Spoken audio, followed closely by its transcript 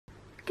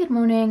Good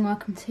morning,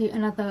 welcome to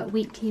another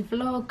weekly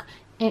vlog.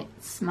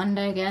 It's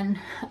Monday again.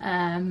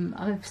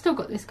 I've still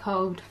got this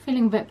cold,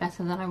 feeling a bit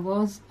better than I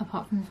was,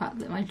 apart from the fact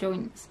that my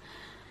joints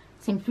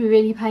seem to be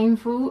really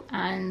painful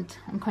and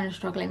I'm kind of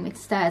struggling with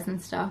stairs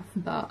and stuff,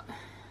 but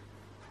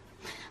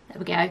there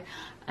we go.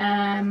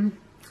 Don't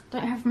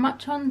have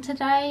much on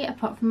today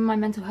apart from my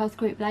mental health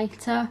group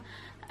later,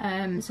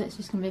 so it's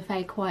just going to be a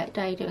very quiet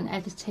day doing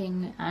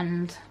editing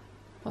and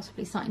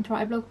possibly starting to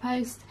write a blog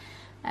post.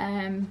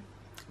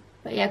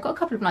 But yeah, I've got a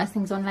couple of nice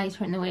things on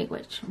later in the week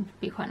which would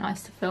be quite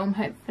nice to film,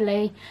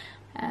 hopefully.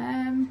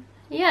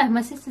 Yeah,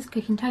 my sister's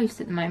cooking toast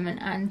at the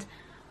moment, and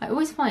I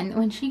always find that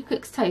when she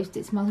cooks toast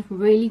it smells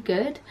really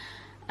good,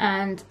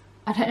 and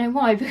I don't know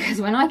why,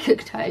 because when I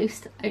cook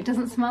toast it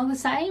doesn't smell the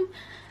same.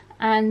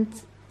 And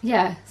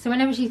yeah, so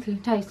whenever she's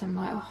cooking toast I'm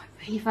like, oh,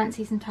 I really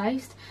fancy some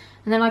toast,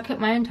 and then I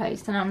cook my own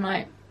toast and I'm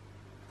like,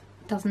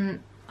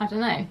 doesn't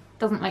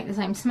make the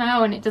same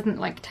smell, and it doesn't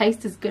like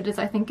taste as good as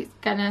I think it's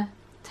gonna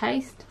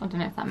taste. I don't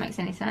know if that makes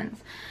any sense.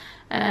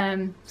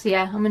 So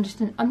yeah, I'm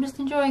just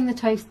enjoying the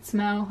toast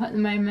smell at the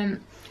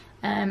moment,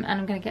 and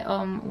I'm going to get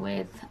on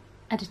with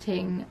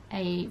editing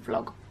a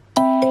vlog.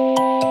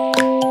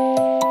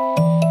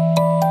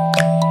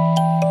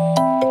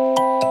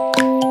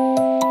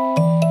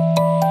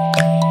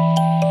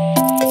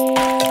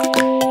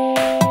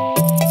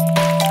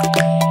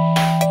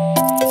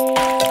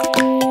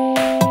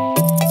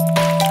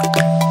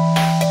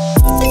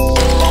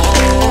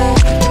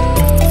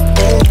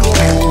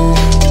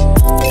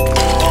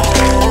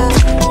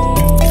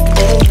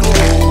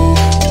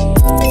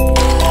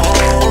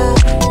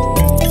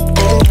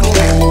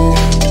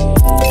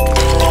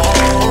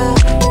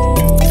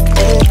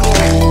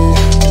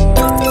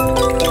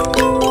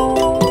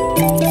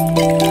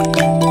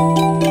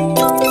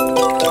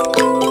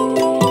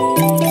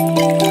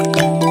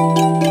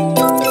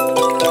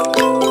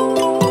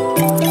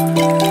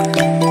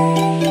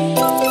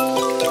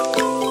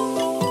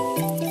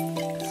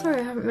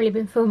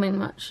 Been filming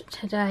much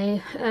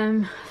today.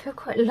 I feel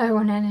quite low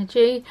on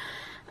energy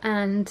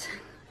and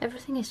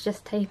everything is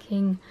just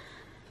taking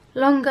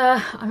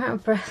longer. I'm out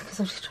of breath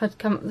because I've just tried to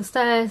come up the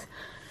stairs.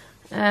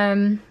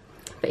 But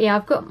yeah,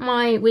 I've got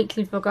my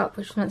weekly vlog up,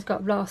 which was meant to go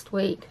up last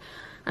week,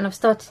 and I've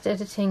started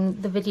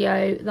editing the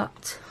video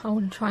that I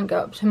want to try and go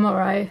up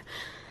tomorrow.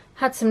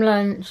 Had some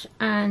lunch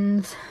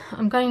and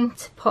I'm going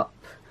to pop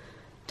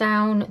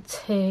down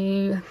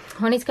to,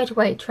 I need to go to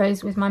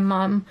Waitrose with my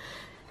mum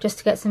just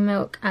to get some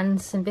milk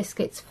and some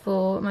biscuits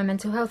for my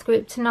mental health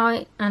group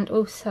tonight, and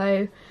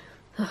also,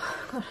 oh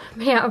god, I'm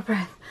really out of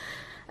breath.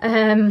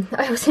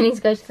 I also need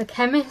to go to the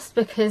chemist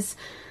because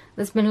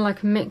there's been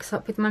like a mix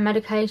up with my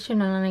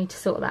medication and I need to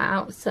sort that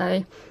out.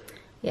 So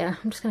yeah,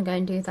 I'm just gonna go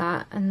and do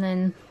that, and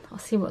then I'll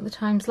see what the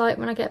time's like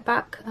when I get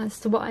back as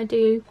to what I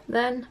do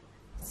then.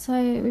 So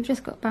we've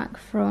just got back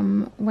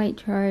from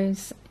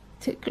Waitrose.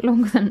 It took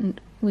longer than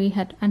we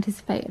had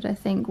anticipated, I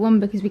think. One,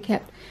 because we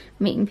kept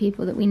meeting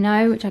people that we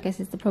know, which I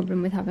guess is the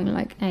problem with having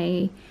like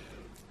a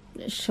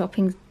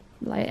shopping,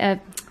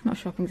 like not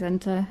shopping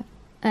centre,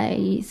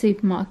 a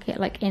supermarket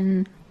like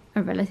in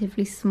a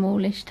relatively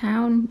smallish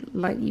town.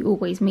 Like you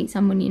always meet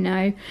someone you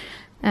know,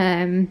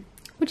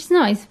 which is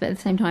nice, but at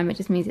the same time it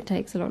just means it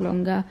takes a lot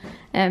longer.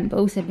 But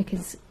also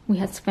because we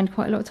had to spend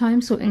quite a lot of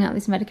time sorting out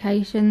this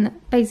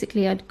medication.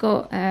 Basically I'd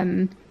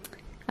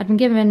been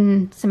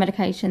given some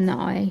medication that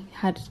I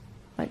had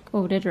like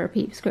ordered a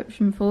repeat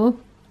prescription for,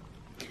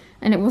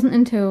 and it wasn't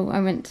until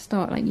I went to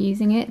start like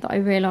using it that I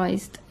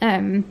realised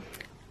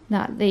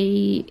that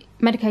the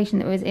medication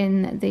that was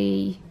in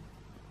the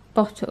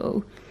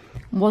bottle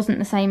wasn't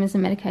the same as the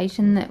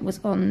medication that was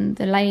on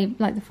the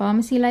like the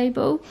pharmacy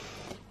label.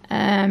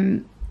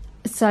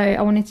 So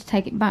I wanted to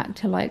take it back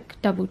to like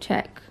double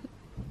check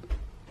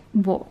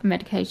what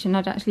medication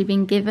I'd actually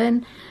been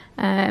given,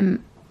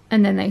 and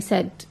then they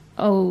said,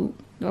 oh,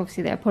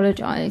 obviously they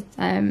apologised.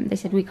 They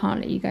said we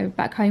can't let you go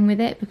back home with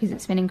it because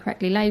it's been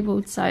incorrectly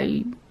labelled,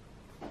 so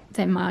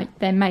there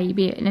may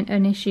be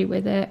an issue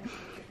with it.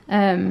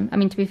 I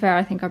mean, to be fair,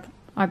 I think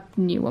I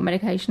knew what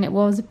medication it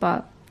was,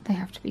 but they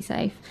have to be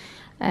safe.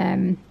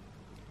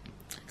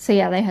 So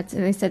yeah,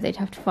 they said they'd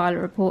have to file a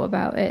report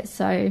about it,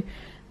 so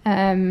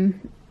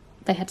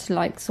they had to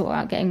like sort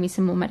out getting me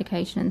some more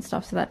medication and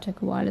stuff, so that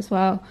took a while as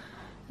well.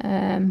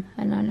 And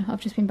then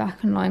I've just been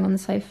back and lying on the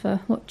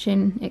sofa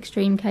watching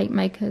Extreme Cake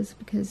Makers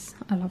because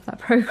I love that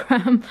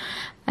programme.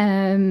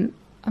 I'm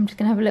just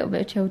going to have a little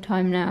bit of chill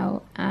time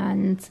now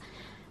and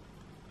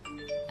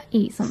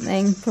eat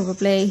something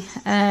probably,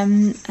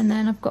 and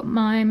then I've got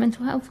my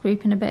mental health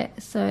group in a bit,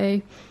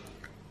 so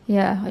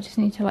yeah, I just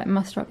need to like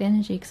muster up the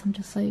energy because I'm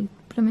just so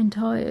blooming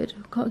tired.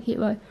 I can't keep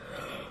my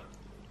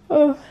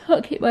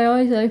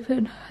eyes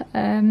open.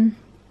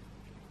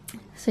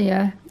 So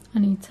yeah, I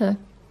need to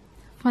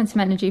find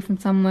some energy from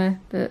somewhere,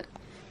 but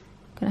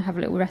I'm gonna have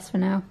a little rest for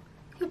now.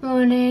 Good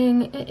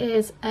morning. It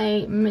is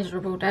a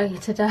miserable day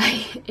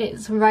today.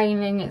 It's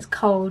raining, it's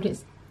cold,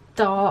 it's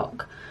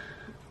dark,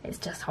 it's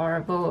just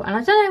horrible, and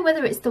I don't know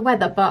whether it's the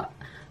weather, but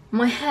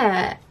my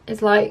hair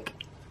is like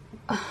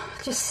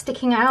just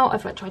sticking out.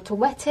 I've like tried to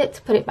wet it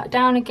to put it back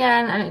down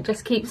again, and it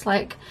just keeps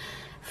like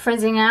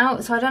frizzing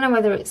out. So I don't know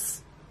whether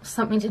it's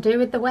something to do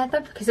with the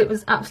weather, because it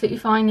was absolutely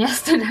fine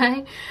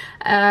yesterday.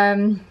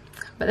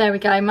 But there we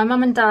go. My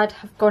mum and dad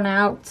have gone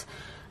out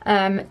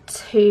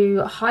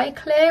to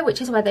Highclere,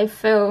 which is where they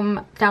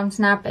film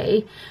Downton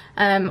Abbey.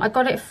 I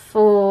got it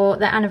for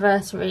their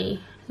anniversary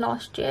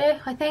last year,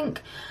 I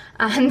think,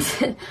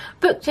 and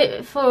booked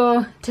it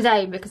for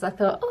today because I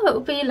thought, oh,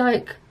 it'll be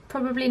like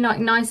probably like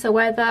nicer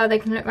weather, they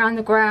can look around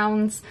the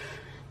grounds.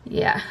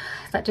 Yeah,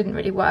 that didn't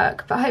really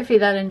work, but hopefully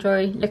they'll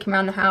enjoy looking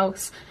around the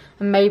house,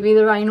 and maybe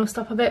the rain will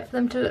stop a bit for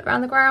them to look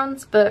around the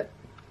grounds. But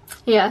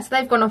yeah, so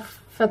they've gone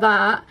off for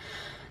that.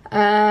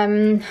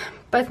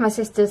 Both my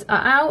sisters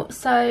are out,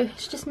 so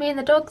it's just me and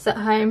the dogs at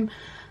home,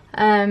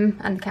 and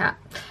the cat.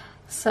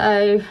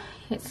 So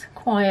it's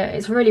quiet.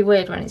 It's really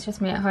weird when it's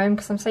just me at home,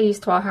 because I'm so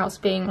used to our house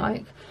being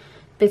like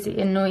busy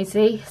and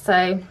noisy.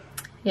 So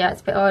yeah,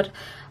 it's a bit odd.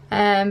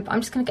 But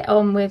I'm just going to get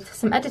on with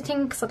some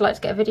editing, because I'd like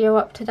to get a video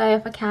up today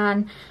if I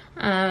can,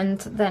 and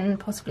then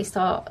possibly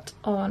start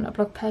on a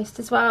blog post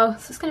as well.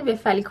 So it's going to be a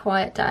fairly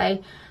quiet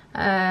day.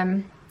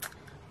 I'm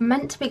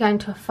meant to be going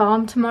to a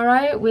farm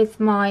tomorrow with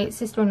my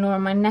sister-in-law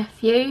and my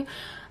nephew.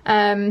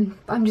 I'm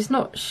just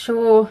not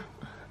sure.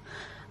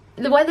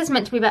 The weather's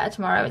meant to be better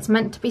tomorrow. It's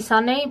meant to be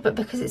sunny, but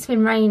because it's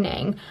been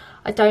raining,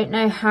 I don't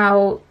know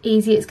how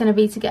easy it's going to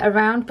be to get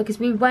around, because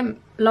we went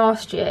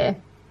last year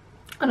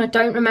and I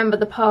don't remember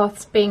the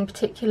paths being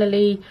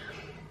particularly,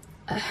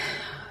 I'm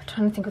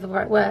trying to think of the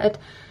right word.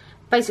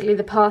 Basically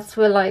the paths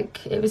were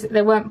like,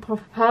 they weren't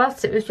proper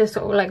paths, it was just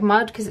sort of like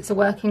mud, because it's a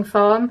working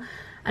farm.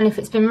 And if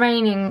it's been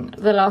raining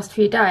the last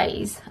few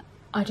days,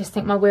 I just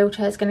think my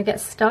wheelchair is going to get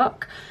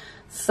stuck.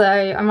 So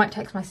I might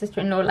text my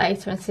sister-in-law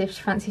later and see if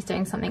she fancies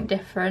doing something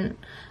different.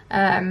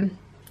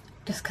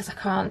 Just because I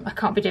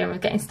can't be doing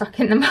with getting stuck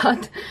in the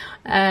mud.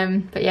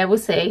 But yeah, we'll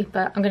see.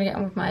 But I'm going to get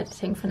on with my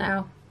editing for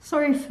now.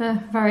 Sorry for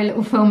very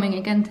little filming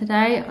again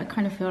today. I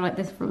kind of feel like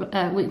this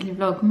weekly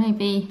vlog may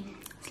be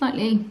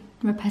slightly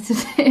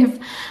repetitive.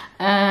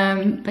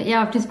 But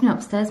yeah, I've just been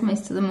upstairs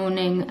most of the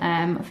morning.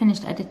 I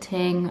finished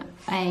editing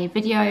a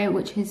video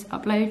which is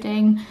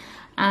uploading,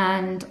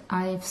 and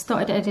I've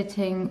started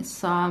editing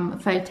some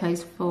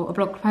photos for a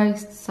blog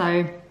post. So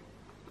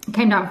I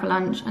came down for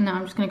lunch, and now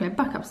I'm just going to go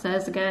back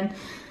upstairs again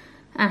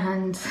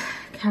and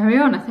carry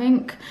on. I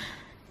think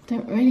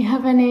don't really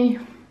have any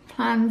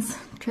plans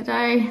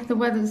today. The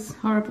weather's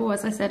horrible,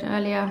 as I said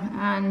earlier,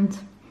 and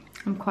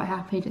I'm quite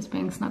happy just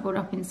being snuggled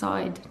up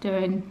inside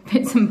doing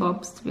bits and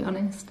bobs, to be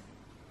honest.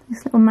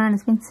 This little man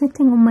has been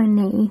sitting on my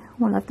knee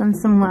while I've done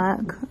some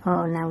work.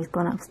 Oh, now he's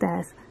gone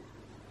upstairs.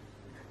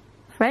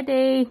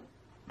 Freddie!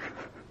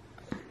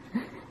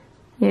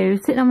 Yeah, he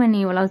was sitting on my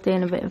knee while I was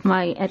doing a bit of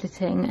my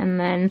editing, and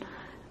then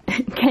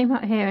came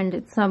out here and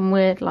did some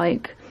weird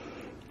like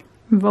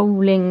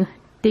rolling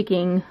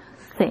digging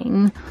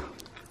thing.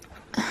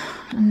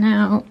 And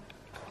now,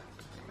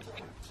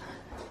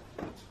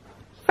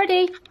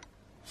 Freddie,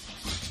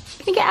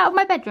 can you get out of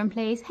my bedroom,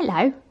 please?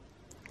 Hello.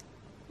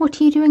 What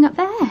are you doing up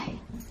there?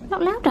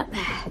 Not loud up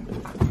there.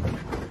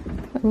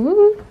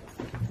 Ooh.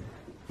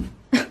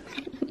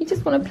 You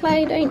just want to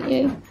play, don't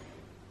you?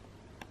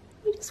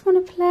 You just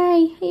want to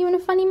play. Are you in a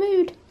funny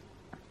mood?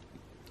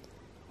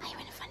 Are you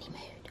in a funny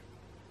mood?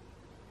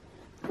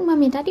 Oh,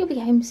 Mummy and Daddy will be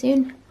home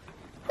soon.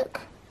 Look.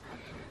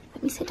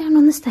 Let me sit down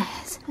on the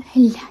stairs.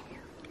 Hello.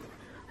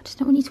 I just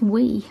don't want you to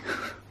wee.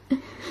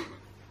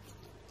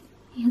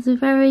 He has a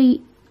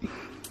very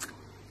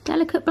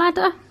delicate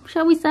bladder,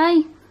 shall we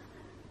say?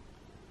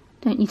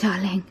 Don't you,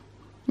 darling?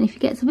 And if he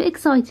gets a bit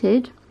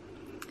excited,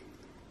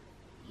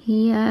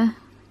 he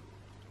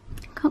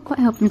can't quite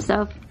help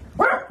himself.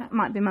 That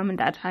might be Mum and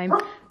Dad home.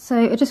 So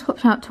I just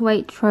popped out to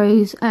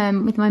Waitrose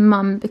with my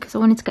mum, because I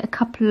wanted to get a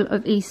couple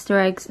of Easter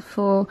eggs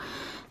for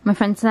my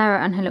friend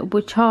Sarah and her little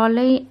boy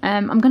Charlie.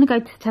 I'm going to go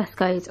to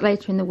Tesco's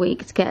later in the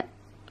week to get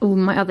all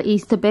my other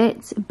Easter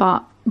bits,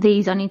 but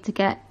these I need to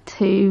get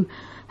to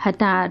her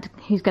dad,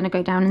 who's going to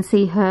go down and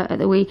see her at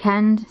the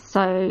weekend,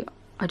 so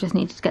I just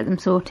needed to get them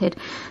sorted.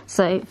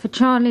 So for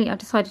Charlie, I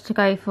decided to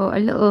go for a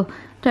little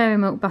Dairy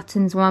Milk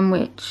buttons one,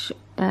 which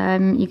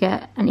you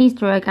get an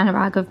Easter egg and a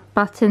bag of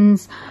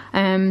buttons,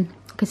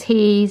 because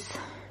he's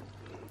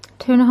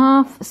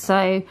 2.5,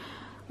 so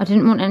I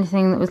didn't want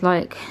anything that was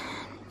like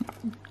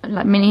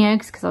mini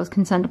eggs, because I was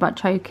concerned about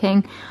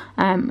choking,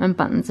 and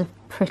buttons are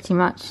pretty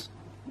much,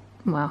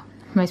 well,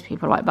 most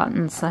people like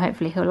buttons, so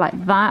hopefully he'll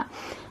like that.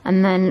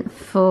 And then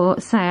for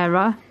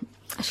Sarah,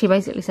 she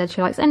basically said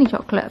she likes any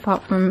chocolate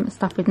apart from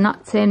stuff with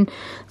nuts in,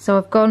 so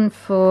I've gone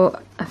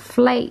for a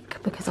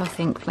flake, because I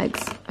think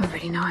flakes are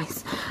really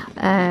nice.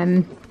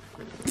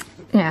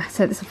 Yeah,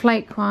 so it's a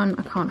flake one.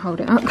 I can't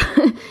hold it up.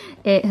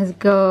 It has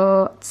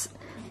got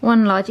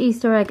 1 large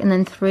Easter egg and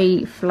then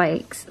 3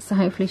 flakes, so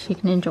hopefully she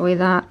can enjoy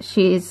that.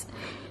 She is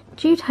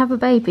due to have a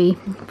baby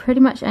pretty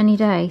much any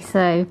day,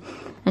 so,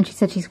 and she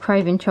said she's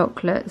craving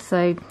chocolate,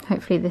 so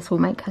hopefully this will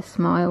make her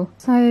smile.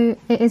 So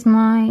it is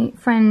my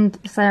friend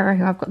Sarah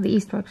who I've got the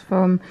Easter eggs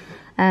from,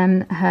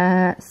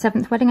 her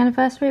 7th wedding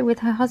anniversary with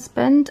her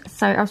husband,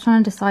 so I was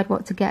trying to decide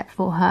what to get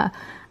for her,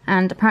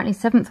 and apparently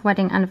 7th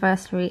wedding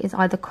anniversary is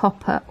either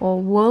copper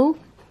or wool.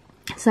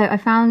 So I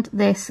found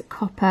this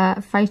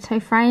copper photo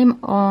frame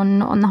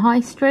on the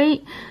high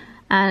street,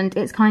 and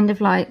it's kind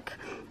of like,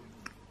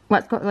 well,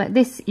 it's got like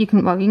this, you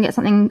can get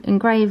something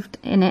engraved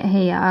in it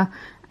here,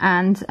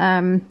 and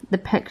the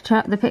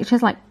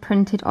picture's like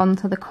printed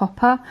onto the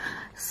copper.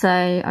 So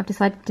I've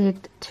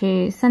decided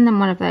to send them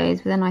one of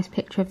those with a nice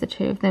picture of the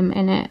two of them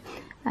in it,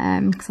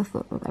 because I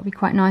thought that would be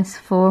quite nice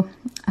for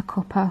a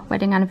copper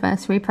wedding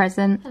anniversary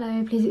present.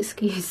 Hello, please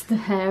excuse the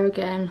hair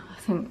again. I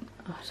don't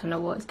know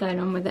what's going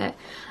on with it.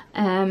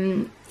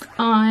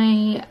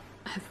 I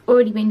have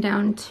already been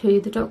down to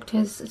the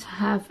doctor's to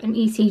have an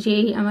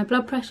ECG and my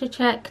blood pressure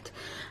checked.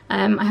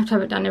 I have to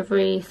have it done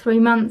every 3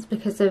 months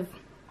because of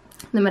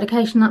the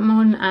medication that I'm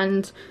on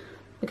and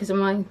because of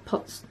my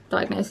POTS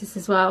diagnosis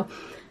as well.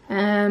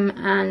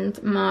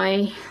 And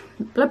my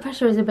blood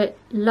pressure is a bit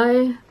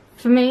low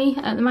for me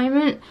at the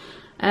moment,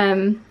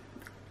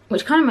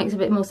 which kind of makes a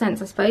bit more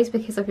sense, I suppose,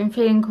 because I've been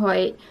feeling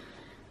quite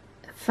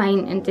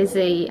faint and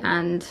dizzy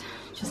and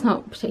just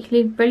not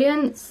particularly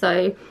brilliant,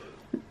 so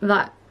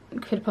that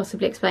could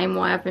possibly explain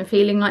why I've been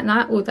feeling like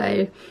that, although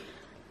I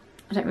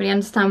don't really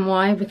understand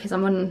why, because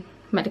I'm on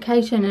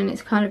medication and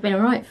it's kind of been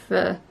alright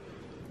for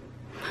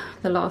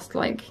the last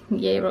like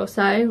year or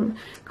so.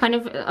 Kind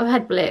of, I've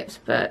had blips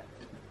but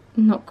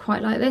not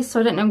quite like this,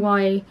 so I don't know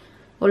why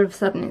all of a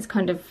sudden it's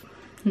kind of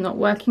not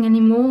working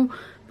anymore,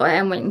 but I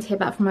am waiting to hear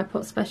back from my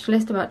POTS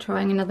specialist about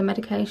trying another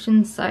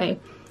medication, so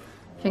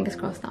fingers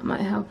crossed that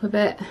might help a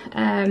bit.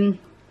 I'm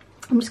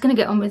just going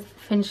to get on with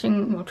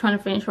trying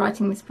to finish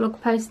writing this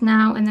blog post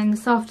now, and then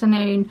this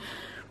afternoon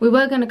we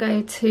were going to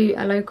go to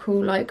a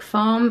local like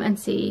farm and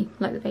see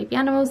like the baby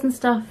animals and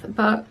stuff,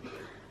 but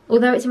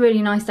although it's a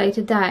really nice day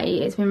today,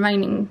 it's been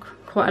raining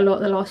quite a lot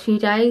the last few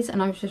days,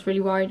 and I was just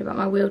really worried about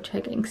my wheelchair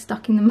getting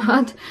stuck in the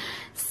mud.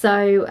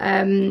 So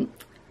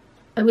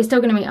we're still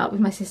going to meet up with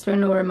my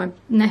sister-in-law and my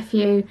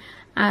nephew,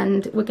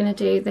 and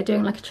they're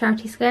doing like a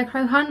charity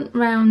Scarecrow Hunt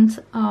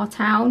around our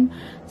town,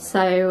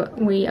 so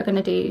we are going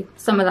to do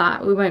some of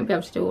that. We won't be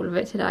able to do all of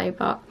it today,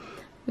 but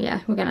yeah,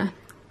 we're going to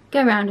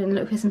go around and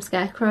look for some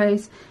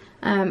scarecrows,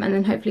 and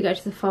then hopefully go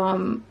to the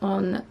farm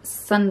on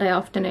Sunday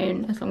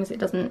afternoon, as long as it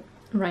doesn't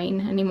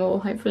rain anymore,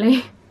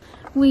 hopefully.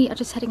 We are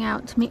just heading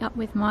out to meet up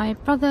with my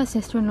brother,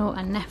 sister-in-law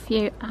and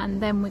nephew,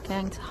 and then we're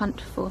going to hunt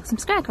for some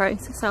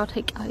scarecrows. So I'll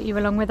take you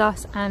along with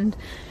us and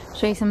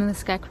show you some of the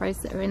scarecrows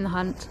that are in the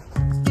hunt.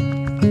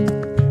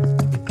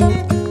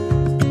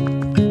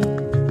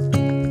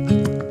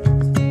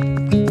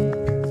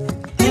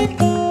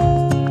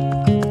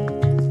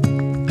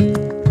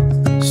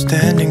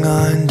 Standing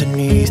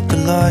underneath the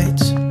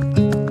lights,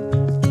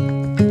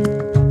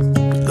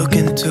 look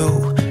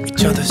into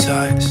each other's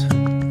eyes.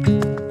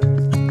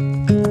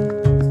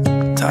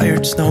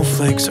 Tired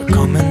snowflakes are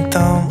coming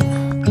down,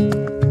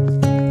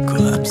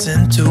 collapse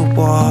into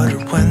water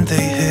when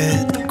they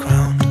hit the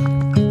ground.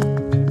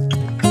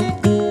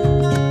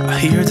 I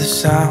hear the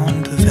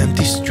sound of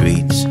empty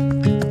streets, and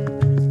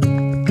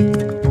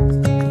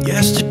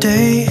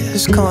yesterday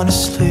has gone to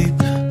sleep.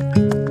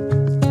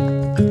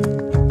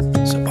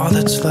 So all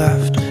that's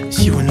left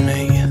is you and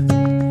me.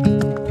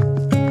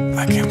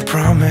 I can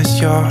promise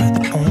you're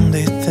the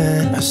only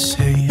thing I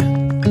see.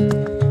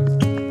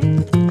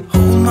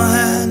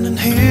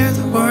 Hear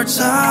the words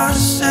I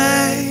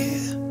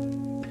say.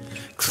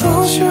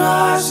 Close your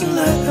eyes and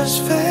let us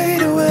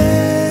fade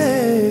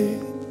away.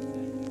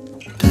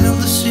 Build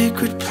a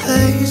secret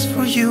place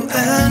for you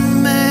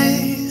and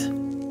me,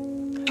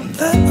 and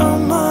let our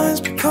minds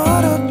be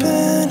caught up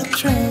in a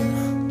dream.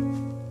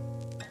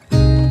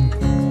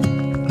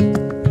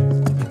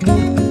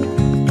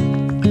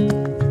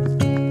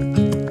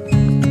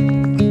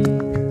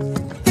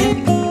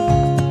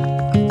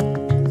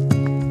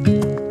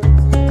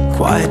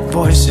 Quiet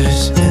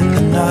voices in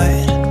the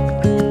night,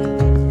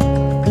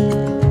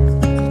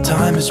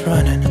 time is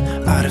running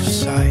out of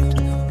sight.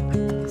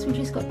 So we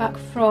just got back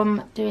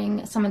from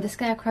doing some of the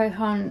scarecrow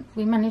hunt.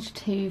 We managed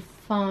to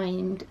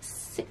find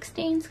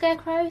 16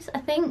 scarecrows, I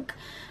think.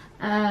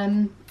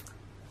 And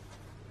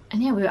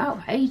yeah, we were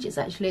out for ages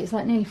actually. It's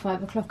like nearly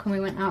 5 o'clock and we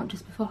went out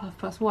just before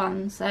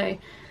 1:30. So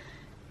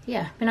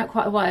yeah, been out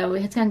quite a while.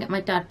 We had to go and get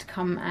my dad to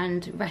come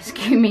and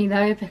rescue me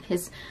though,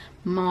 because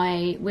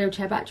my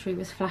wheelchair battery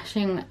was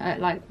flashing at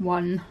like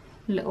one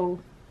little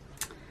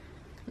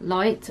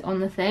light on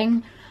the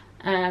thing,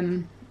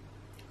 and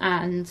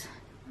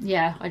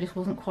yeah, I just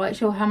wasn't quite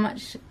sure how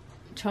much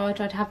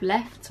charge I'd have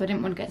left, so I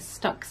didn't want to get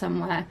stuck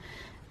somewhere.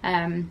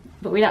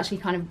 But we'd actually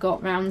kind of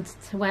got round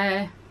to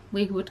where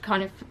we were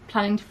kind of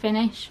planning to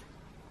finish,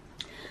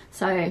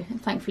 so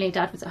thankfully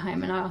Dad was at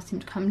home and I asked him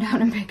to come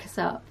down and pick us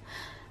up.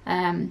 But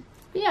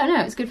yeah,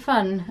 no, it was good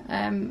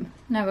fun.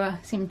 Noah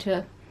seemed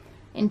to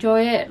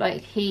enjoy it.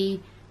 Like,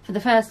 for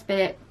the first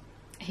bit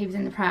he was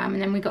in the pram,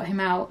 and then we got him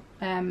out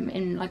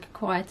in like a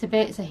quieter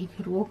bit so he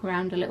could walk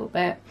around a little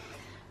bit,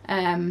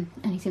 and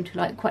he seemed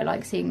to quite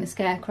like seeing the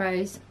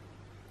scarecrows.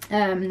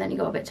 Then he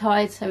got a bit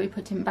tired, so we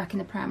put him back in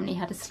the pram and he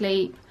had a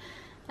sleep.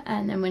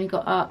 And then when he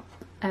got up,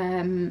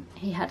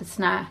 he had a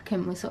snack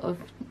and was sort of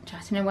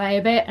chatting away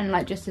a bit. And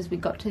like just as we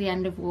got to the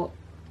end of what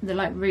the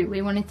like route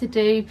we wanted to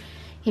do,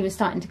 he was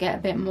starting to get a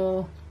bit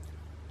more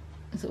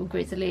sort of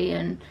grizzly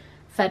and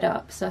fed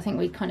up. So I think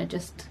we kind of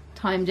just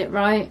timed it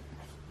right.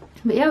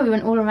 But yeah, we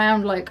went all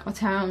around like our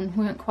town.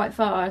 We went quite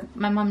far.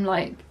 My mum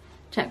like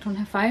checked on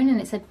her phone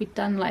and it said we'd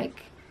done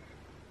like,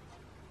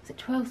 was it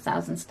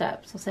 12,000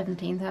 steps or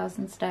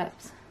 17,000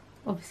 steps?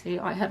 Obviously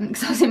I hadn't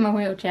because I was in my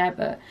wheelchair,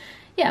 but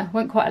yeah,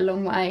 went quite a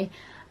long way.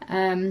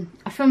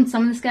 I filmed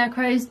some of the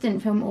scarecrows,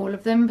 didn't film all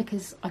of them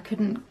because I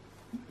couldn't,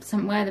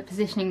 where the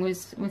positioning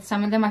was with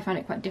some of them, I found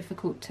it quite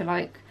difficult to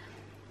like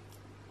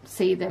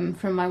see them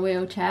from my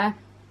wheelchair.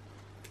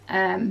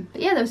 But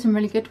yeah, there were some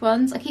really good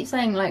ones. I keep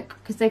saying like,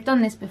 because they've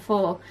done this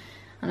before,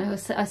 and I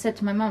said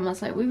to my mum, I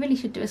was like, we really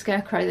should do a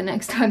scarecrow the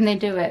next time they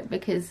do it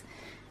because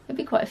it'd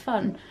be quite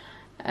fun.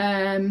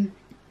 But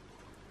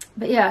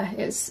yeah,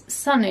 it's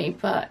sunny,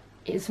 but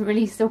it's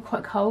really still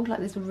quite cold, like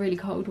there's a really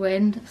cold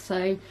wind,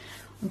 so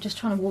I'm just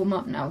trying to warm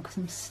up now because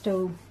I'm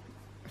still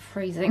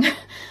freezing.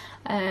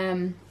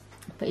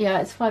 But yeah,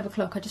 it's 5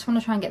 o'clock. I just want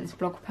to try and get this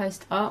blog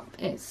post up.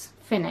 It's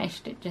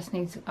finished, it just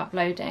needs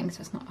uploading,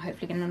 so it's not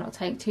hopefully going to not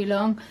take too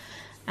long.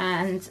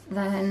 And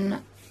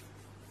then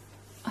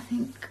I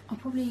think I'll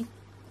probably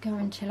go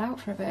and chill out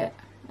for a bit.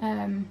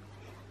 I'm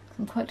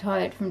quite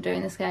tired from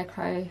doing the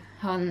Scarecrow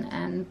Hunt,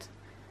 and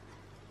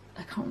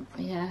I can't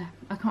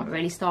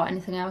really start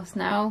anything else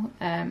now.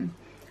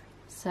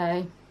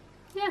 So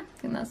yeah, I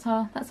think that's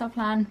our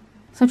plan.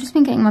 So I've just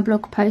been getting my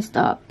blog post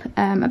up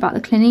about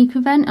the Clinique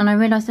event, and I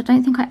realised I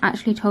don't think I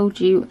actually told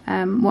you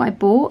what I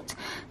bought,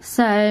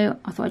 so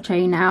I thought I'd show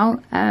you now.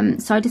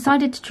 So I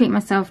decided to treat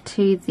myself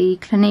to the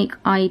Clinique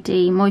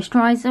ID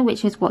moisturiser,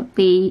 which is what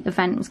the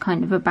event was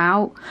kind of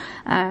about,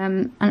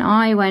 and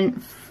I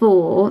went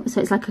for,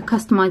 so it's like a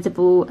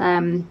customisable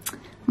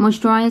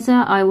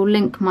moisturiser. I will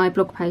link my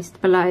blog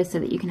post below so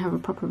that you can have a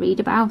proper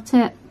read about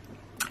it.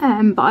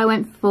 But I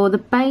went for the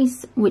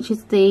base, which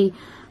is the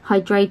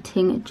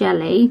hydrating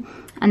jelly,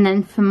 and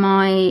then for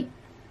my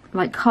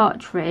like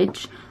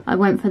cartridge I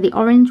went for the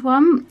orange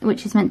one,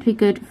 which is meant to be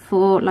good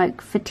for like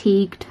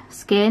fatigued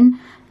skin.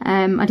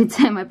 I did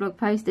say in my blog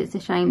post it's a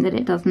shame that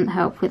it doesn't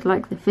help with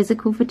like the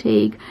physical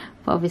fatigue,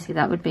 but obviously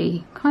that would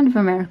be kind of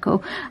a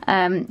miracle.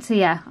 So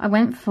yeah, I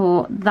went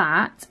for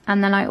that,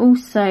 and then I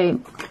also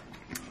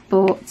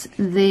bought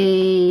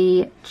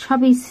the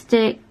Chubby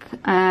Stick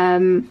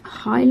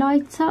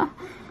highlighter.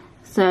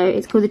 So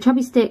it's called the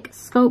Chubby Stick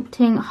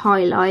Sculpting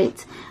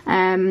Highlight,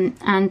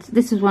 and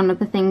this was one of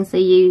the things they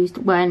used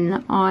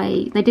when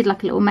they did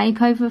like a little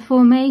makeover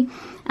for me,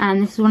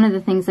 and this is one of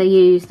the things they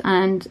used,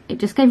 and it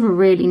just gave a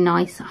really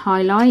nice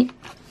highlight.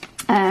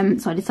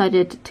 So I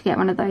decided to get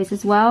one of those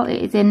as well.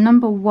 It is in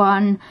number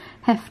 1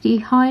 Hefty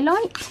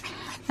Highlight.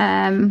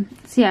 So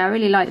yeah, I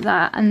really like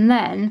that. And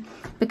then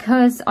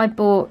because I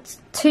bought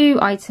 2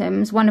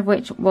 items, one of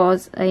which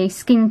was a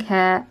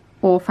skincare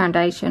or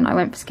foundation, I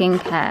went for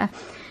skincare.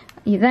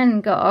 You then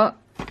got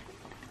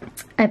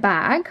a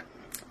bag,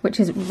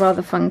 which is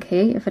rather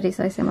funky, if I do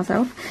say so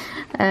myself.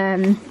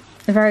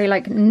 Very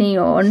like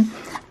neon,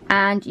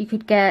 and you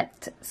could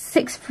get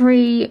 6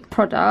 free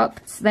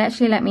products. They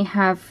actually let me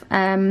have,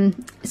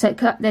 so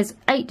there's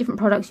 8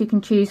 different products you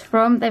can choose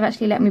from. They've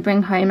actually let me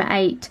bring home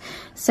 8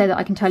 so that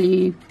I can tell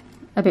you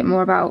a bit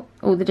more about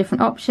all the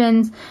different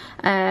options.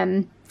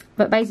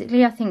 But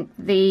basically I think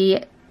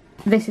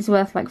this is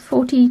worth like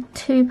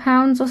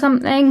 £42 or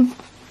something.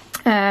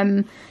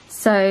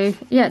 So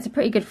yeah, it's a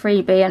pretty good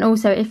freebie. And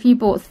also if you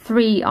bought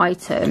 3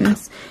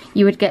 items,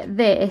 you would get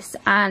this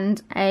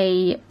and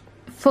a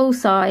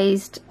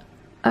full-sized,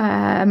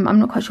 I'm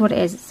not quite sure what it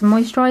is, it's a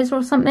moisturiser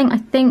or something I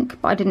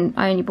think, but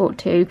I only bought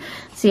 2.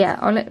 So yeah,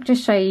 I'll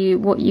just show you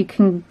what you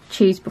can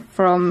choose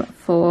from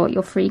for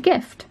your free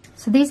gift.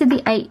 So these are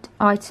the 8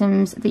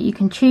 items that you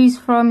can choose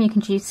from. You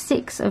can choose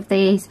 6 of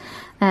these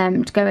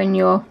to go in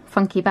your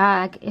funky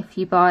bag if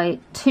you buy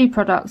 2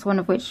 products, one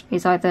of which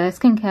is either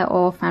skincare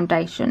or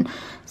foundation.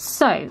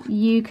 So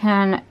you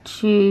can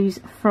choose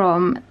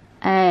from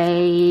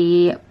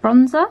a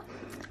bronzer,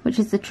 which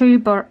is the True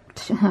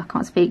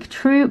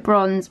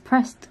Bronze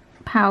Pressed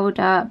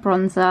Powder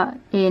Bronzer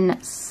in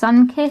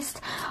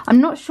Sunkissed. I'm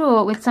not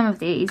sure with some of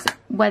these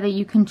whether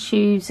you can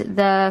choose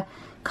the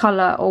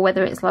colour or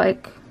whether it's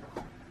like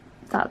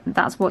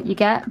that's what you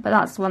get, but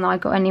that's the one that I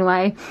got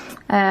anyway.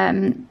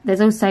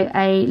 There's also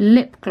a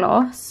lip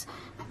gloss,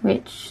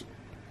 which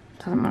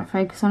doesn't want to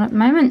focus on at the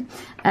moment.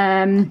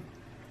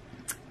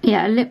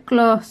 Yeah, a lip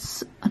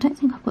gloss. I don't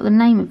think I've got the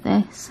name of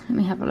this. Let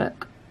me have a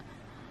look.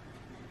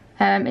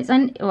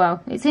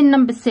 It's in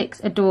number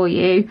 6 Adore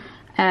You,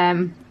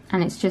 and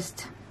it's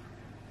just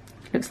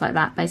looks like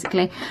that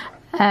basically.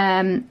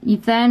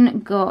 You've then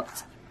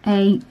got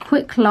a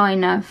quick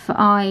liner for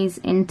eyes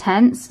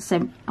intense,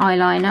 so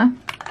eyeliner.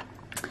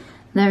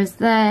 There's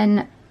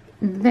then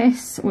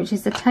this, which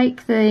is the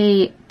Take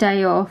the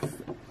Day Off,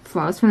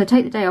 well, it's from the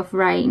Take the Day Off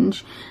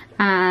range,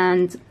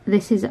 and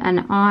this is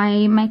an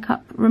eye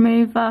makeup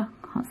remover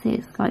can't see,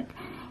 it's like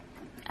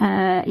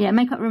yeah,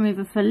 makeup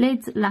remover for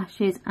lids,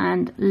 lashes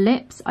and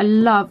lips. I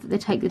love the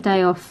Take the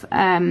Day Off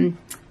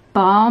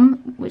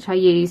balm, which I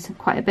use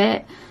quite a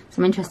bit,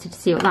 so I'm interested to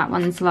see what that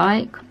one's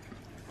like.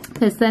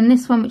 There's then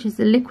this one, which is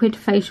the liquid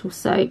facial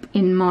soap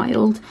in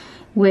mild,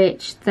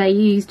 which they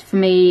used for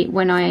me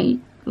when I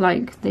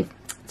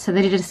so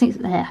they did a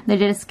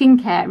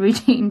skincare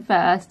routine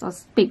first. I'll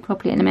speak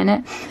properly in a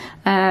minute.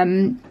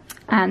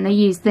 And they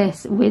used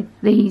this with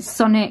the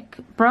Sonic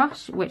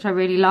brush, which I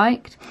really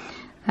liked.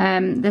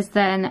 There's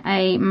then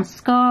a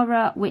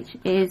mascara, which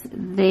is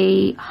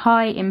the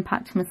High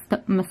Impact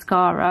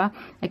Mascara.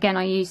 Again,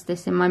 I used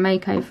this in my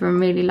makeover and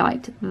really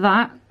liked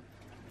that.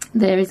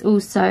 There is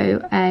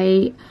also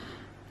a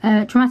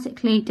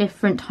dramatically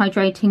different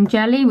hydrating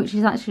jelly, which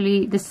is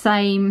actually the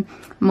same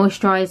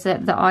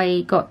moisturiser that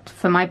I got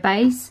for my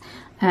base,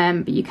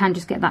 but you can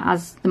just get that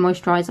as the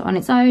moisturiser on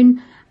its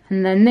own.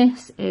 And then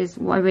this is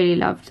what I really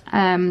loved,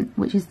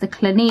 which is the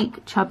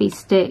Clinique Chubby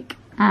Stick,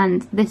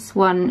 and this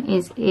one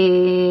is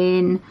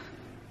in,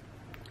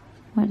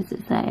 where does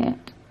it say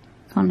it?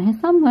 It's on here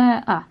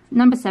somewhere.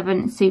 Number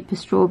 7, Super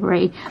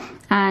Strawberry.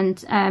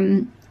 And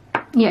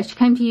yeah, she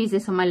came to use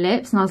this on my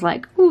lips and I was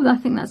like, oh, I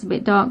think that's a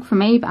bit dark for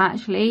me, but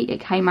actually it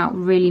came out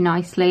really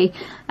nicely.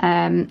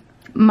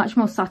 Much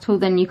more subtle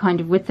than you kind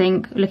of would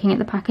think looking at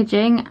the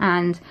packaging,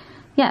 and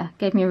yeah,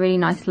 gave me a really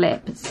nice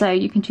lip. So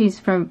you can choose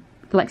from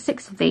like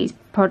 6 of these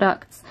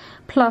products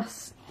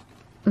plus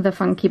the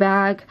funky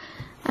bag,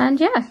 and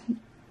yeah,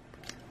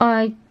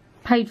 I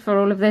paid for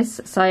all of this,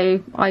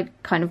 so I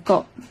kind of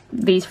got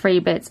these free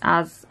bits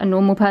as a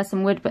normal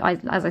person would, but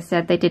as I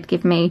said, they did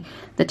give me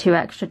the 2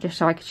 extra just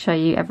so I could show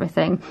you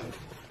everything.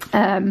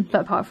 But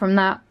apart from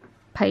that,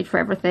 paid for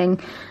everything,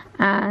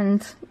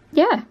 and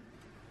yeah,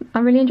 I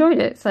really enjoyed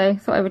it, so I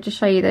thought I would just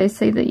show you those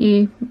so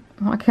that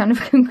I kind of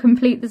can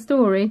complete the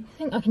story. I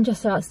think I can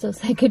just about still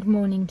say good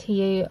morning to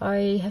you.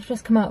 I have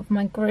just come out of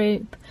my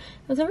group.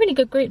 It was a really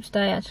good group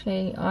today,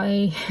 actually.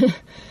 I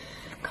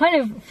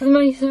kind of, for the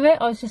most of it,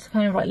 I was just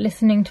kind of like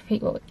listening to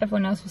what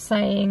everyone else was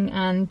saying,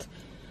 and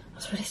I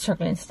was really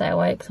struggling to stay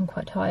awake because I'm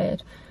quite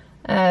tired.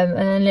 And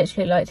then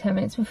literally like 10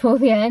 minutes before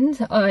the end,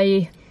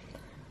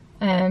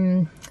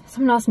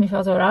 someone asked me if I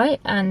was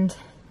alright, and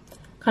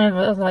kind of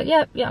I was like,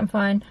 yeah, I'm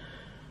fine.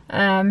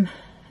 And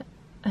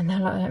they're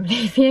like, I don't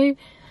believe you.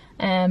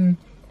 And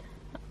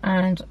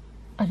I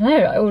don't know,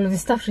 like, all of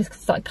this stuff just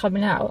started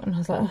coming out, and I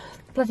was like, oh,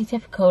 bloody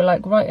typical,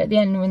 like right at the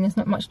end when there's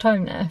not much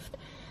time left.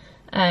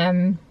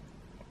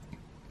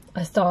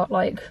 I start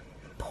like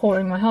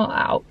pouring my heart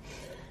out.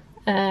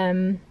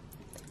 I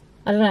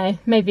don't know,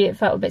 maybe it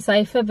felt a bit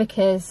safer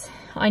because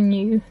I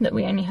knew that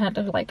we only had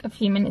like a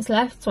few minutes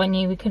left, so I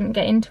knew we couldn't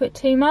get into it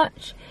too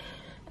much.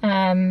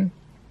 But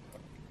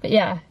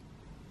yeah,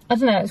 I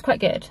don't know, it was quite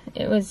good.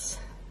 It was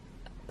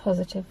a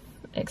positive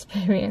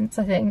experience,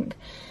 I think.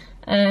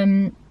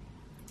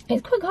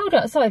 It's quite cold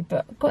outside,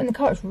 but I got in the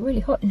car, it's really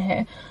hot in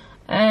here.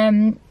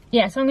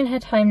 Yeah, so I'm going to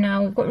head home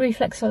now. We've got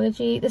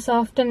reflexology this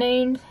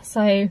afternoon,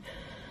 so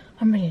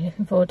I'm really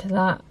looking forward to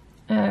that.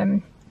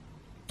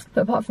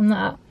 But apart from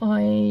that,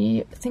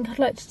 I think I'd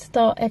like to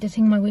start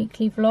editing my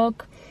weekly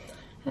vlog.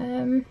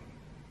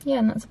 Yeah,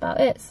 and that's about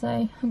it, so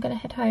I'm going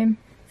to head home.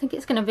 I think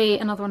it's going to be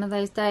another one of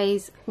those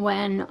days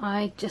when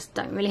I just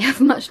don't really have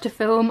much to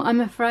film,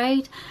 I'm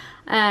afraid.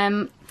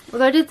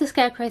 Although I did the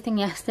Scarecrow thing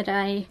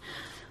yesterday,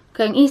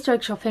 going Easter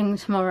egg shopping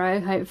tomorrow,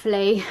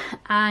 hopefully,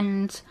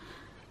 and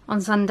on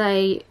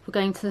Sunday we're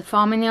going to the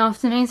farm in the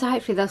afternoon, so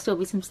hopefully there'll still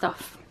be some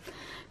stuff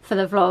for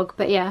the vlog.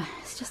 But yeah,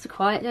 it's just a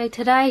quiet day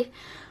today.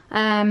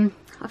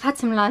 I've had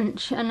some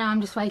lunch and now I'm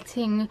just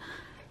waiting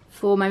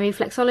for my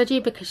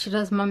reflexology because she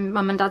does my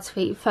mum and dad's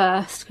feet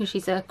first because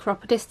she's a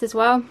chiropodist as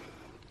well.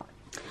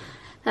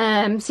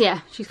 So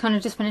yeah, she's kind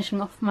of just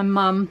finishing off my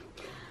mum,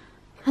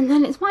 and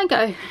then it's my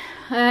go.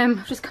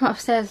 I've just come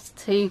upstairs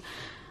I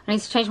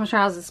need to change my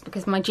trousers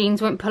because my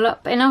jeans won't pull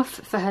up enough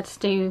for her to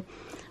do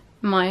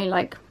my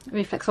like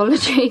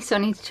reflexology, so I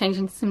need to change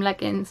into some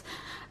leggings,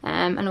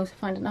 and also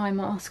find an eye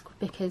mask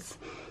because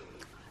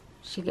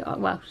she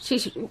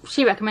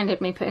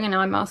recommended me putting an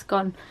eye mask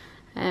on,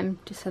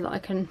 just so that I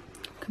can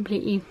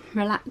completely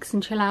relax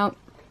and chill out.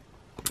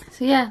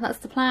 So yeah, that's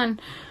the plan.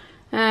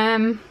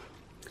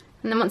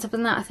 And then once I've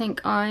done that, I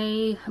think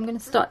I'm going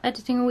to start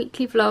editing a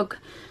weekly vlog,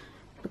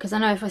 because I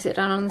know if I sit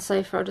down on the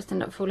sofa I'll just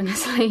end up falling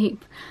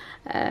asleep.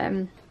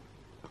 So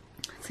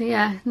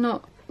yeah,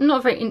 not a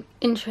very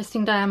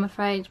interesting day, I'm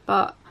afraid,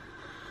 but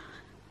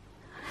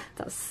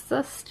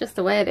that's just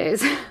the way it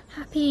is.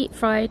 Happy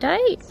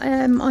Friday.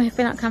 I have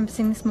been out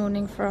canvassing this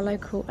morning for our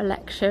local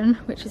election,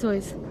 which is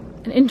always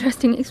an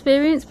interesting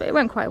experience, but it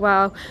went quite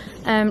well.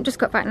 Just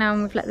got back now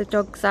and we've let the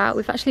dogs out.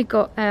 We've actually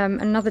got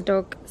another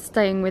dog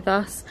staying with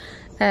us,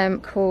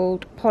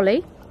 called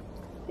Polly.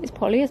 It's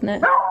Polly, isn't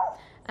it?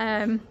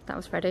 That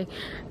was Freddie.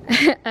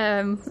 We've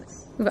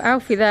got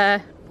Alfie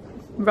there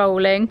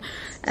rolling.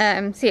 So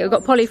yeah, we've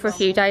got Polly for a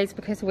few days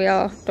because we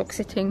are dog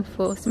sitting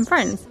for some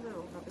friends.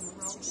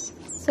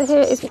 So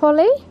here is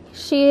Polly.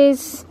 She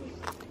is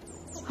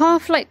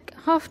half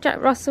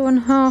Jack Russell and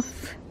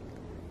half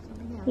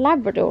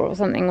Labrador or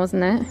something,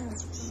 wasn't it?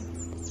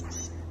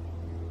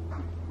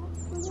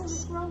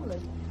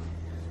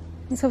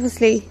 It's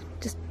obviously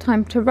just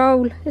time to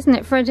roll, isn't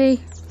it,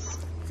 Freddie?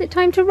 Is it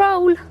time to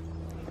roll? I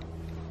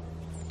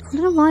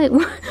don't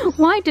know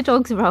why do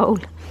dogs roll?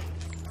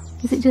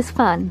 Is it just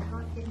fun?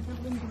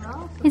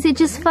 Is it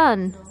just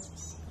fun?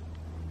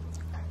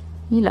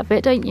 You love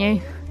it, don't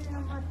you?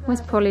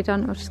 Where's Polly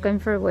done? I was just going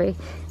for a wee.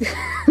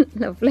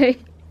 Lovely.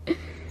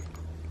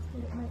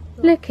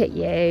 Look at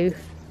you.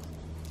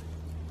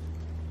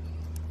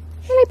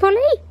 Hello,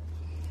 Polly.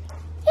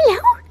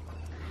 Hello.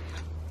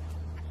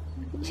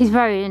 She's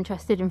very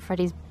interested in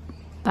Freddie's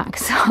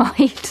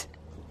backside.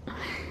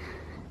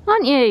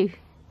 Aren't you?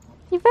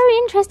 You're very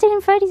interested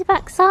in Freddie's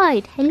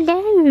backside.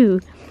 Hello.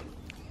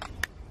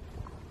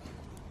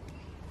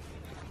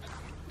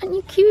 Aren't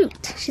you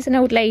cute? She's an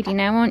old lady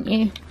now, aren't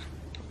you?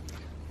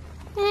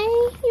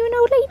 Hey, you're an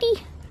old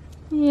lady.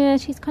 Yeah,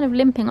 she's kind of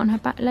limping on her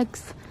back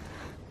legs.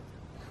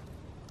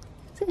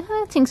 Is it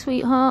hurting,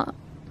 sweetheart?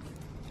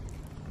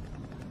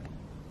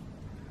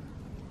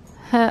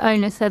 Her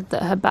owner said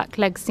that her back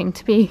legs seem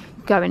to be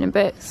going a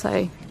bit,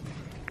 so...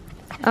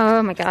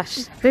 Oh my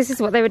gosh, this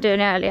is what they were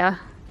doing earlier.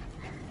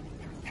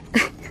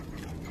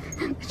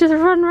 They just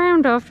run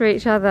around after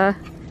each other.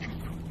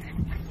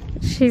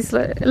 She's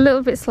a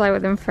little bit slower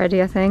than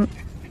Freddie, I think.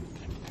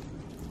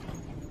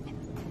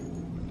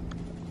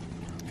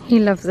 He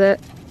loves it.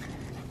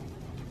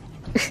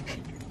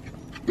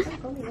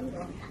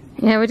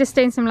 Yeah, we're just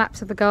doing some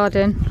laps of the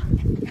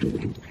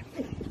garden.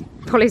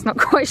 Polly's not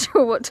quite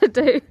sure what to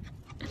do.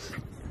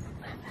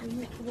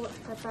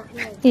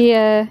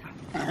 Yeah.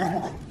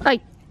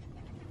 Hey.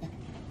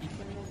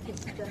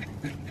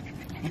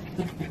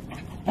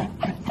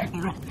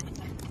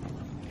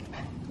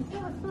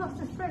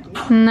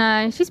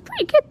 No, she's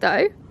pretty good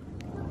though.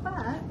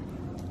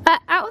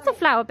 Out of the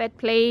flower bed,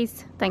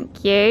 please.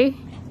 Thank you.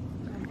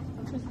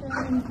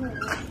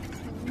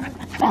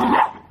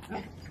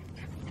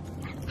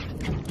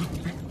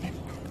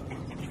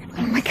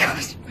 Oh my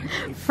gosh,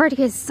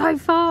 Freddie is so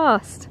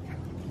fast.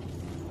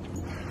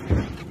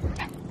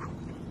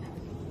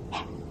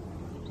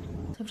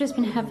 I've just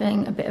been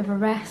having a bit of a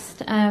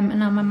rest and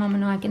now my mum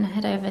and I are going to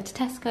head over to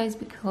Tesco's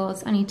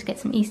because I need to get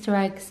some Easter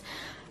eggs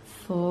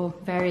for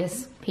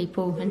various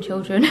people and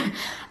children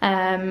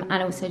and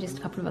also just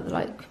a couple of other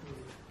like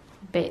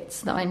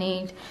bits that I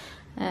need.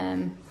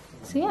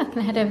 So yeah, I'm going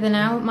to head over there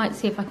now. Might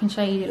see if I can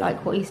show you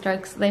like what Easter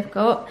eggs they've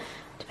got,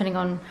 depending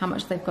on how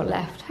much they've got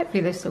left.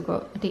 Hopefully they've still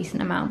got a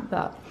decent amount,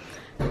 but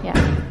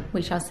yeah,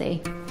 we shall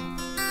see.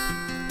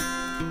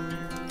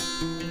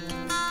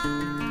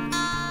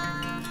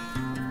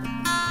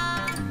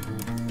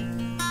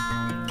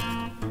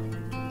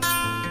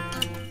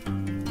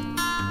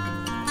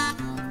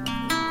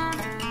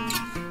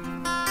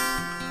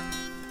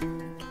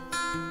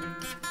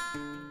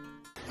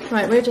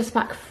 Right, we're just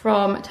back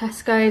from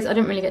Tesco's. I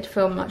didn't really get to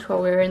film much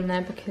while we were in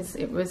there because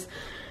it was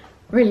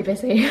really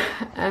busy,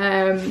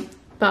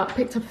 but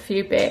picked up a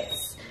few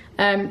bits.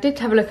 Did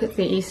have a look at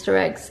the Easter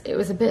eggs. It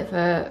was a bit of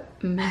a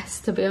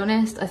mess, to be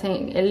honest. I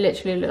think it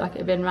literally looked like it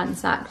had been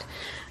ransacked,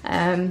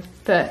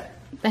 but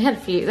they had a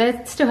few.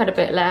 They still had a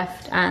bit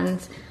left, and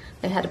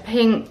they had a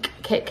pink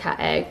Kit Kat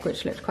egg,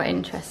 which looked quite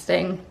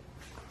interesting.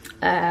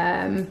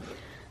 What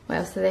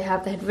else do they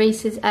have? They had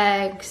Reese's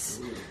eggs,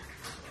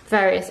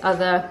 various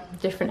other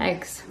different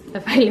eggs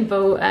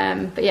available,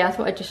 but yeah, I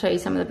thought I'd just show you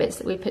some of the bits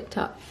that we picked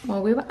up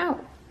while we were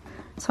out.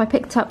 So I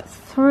picked up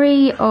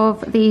 3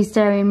 of these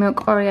Dairy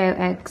Milk Oreo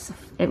eggs.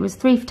 It was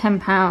 3 for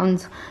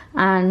 £10,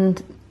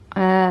 and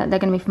they're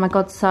going to be for my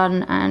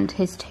godson and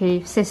his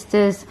 2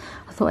 sisters.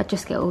 I thought I'd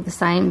just get all the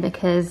same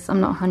because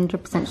I'm not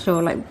 100%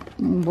 sure like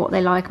what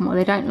they like and what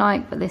they don't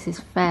like, but this is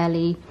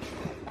fairly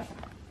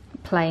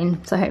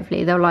plain, so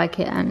hopefully they'll like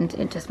it, and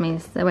it just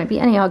means there won't be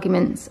any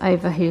arguments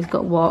over who's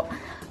got what.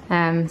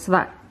 So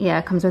that,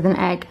 yeah, comes with an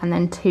egg and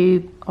then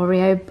 2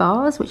 Oreo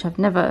bars, which I've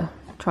never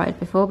tried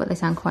before, but they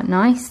sound quite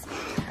nice.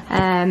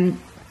 I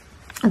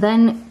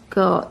then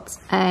got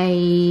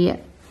a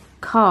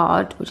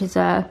card, which is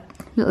a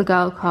little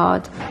girl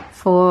card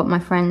for my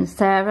friend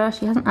Sarah.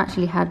 She hasn't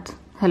actually had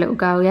her little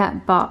girl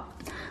yet, but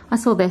I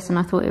saw this and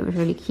I thought it was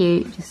really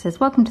cute. It just says,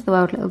 "Welcome to the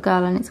world, little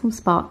girl," and it's all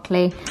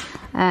sparkly.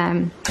 So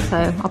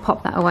I'll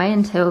pop that away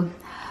until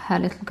her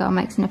little girl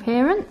makes an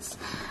appearance.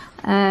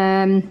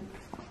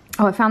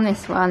 Oh, I found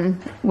this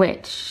one,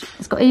 which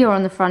it's got Eeyore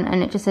on the front,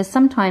 and it just says,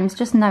 "Sometimes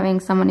just knowing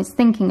someone is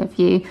thinking of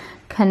you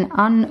can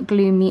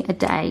unglue me a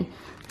day."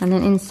 And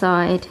then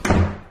inside,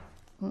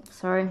 oh,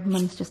 sorry,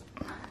 Mum's just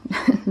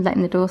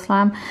letting the door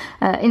slam.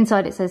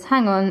 Inside it says,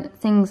 "Hang on,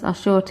 things are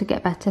sure to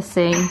get better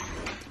soon,"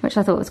 which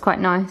I thought was quite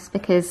nice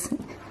because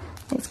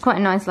it's quite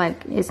a nice,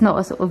 like, it's not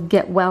a sort of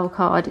get well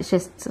card, it's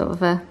just sort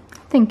of a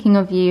thinking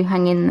of you,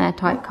 hang in there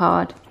type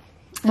card.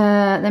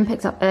 Then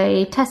picked up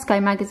a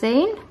Tesco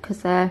magazine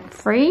because they're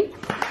free,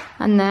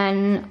 and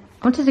then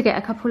I wanted to get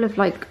a couple of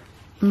like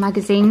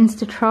magazines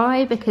to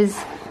try because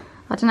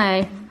I don't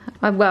know,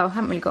 I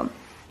haven't really got,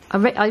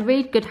 I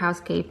read Good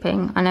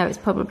Housekeeping. I know it's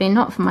probably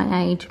not for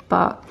my age,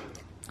 but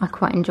I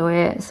quite enjoy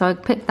it, so I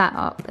picked that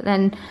up. But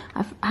then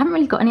I haven't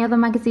really got any other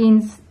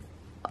magazines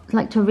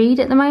like to read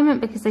at the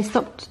moment because they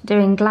stopped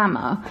doing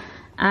Glamour,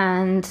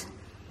 and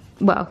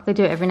well, they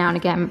do it every now and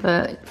again,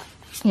 but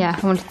yeah,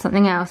 I wanted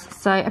something else.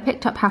 So I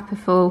picked up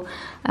Happiful.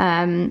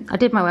 I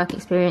did my work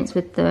experience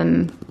with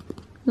them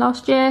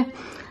last year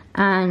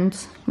and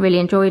really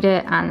enjoyed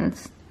it, and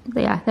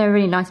yeah, they're a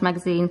really nice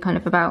magazine, kind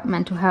of about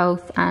mental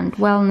health and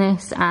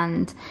wellness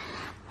and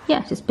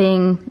yeah, just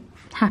being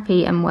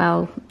happy and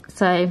well.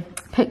 So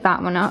picked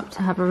that one up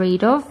to have a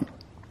read of.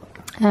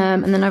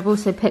 And then I've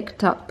also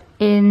picked up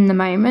In the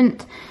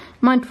Moment,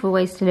 Mindful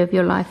Ways to Live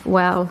Your Life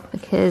Well,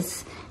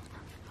 because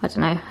I don't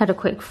know, had a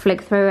quick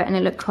flick through it and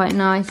it looked quite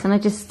nice. And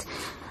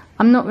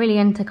I'm not really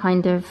into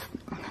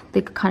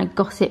the kind of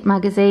gossip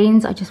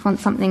magazines. I just want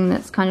something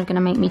that's kind of going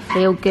to make me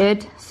feel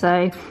good.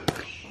 So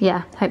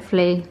yeah,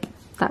 hopefully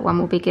that one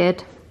will be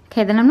good.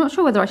 Okay, then I'm not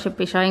sure whether I should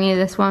be showing you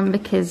this one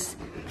because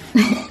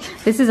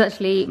this is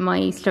actually my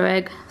Easter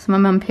egg. So my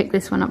mum picked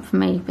this one up for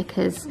me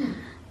because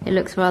it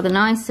looks rather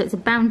nice. So it's a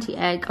Bounty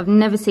egg. I've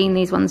never seen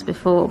these ones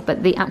before,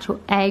 but the actual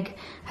egg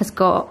has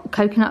got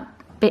coconut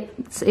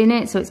bits in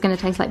it, so it's going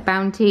to taste like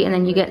Bounty, and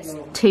then you get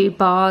 2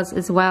 bars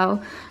as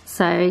well.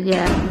 So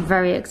yeah,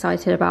 very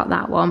excited about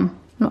that one.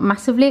 Not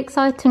massively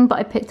exciting, but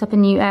I picked up a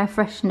new air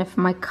freshener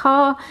for my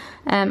car,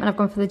 and I've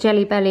gone for the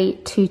Jelly Belly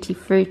Tutti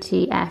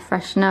Frutti air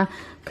freshener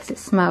because it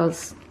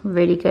smells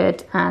really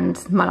good,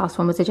 and my last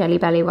one was a Jelly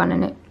Belly one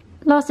and it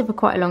lasted for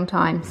quite a long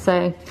time.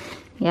 So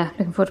yeah,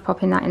 looking forward to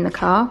popping that in the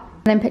car.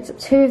 I then picked up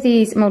 2 of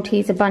these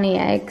Malteser bunny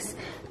eggs.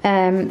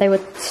 They were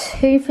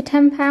 2 for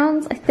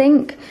 £10, I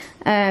think.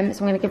 So I'm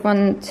going to give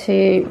one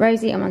to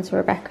Rosie and one to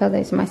Rebecca.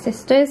 Those are my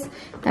sisters.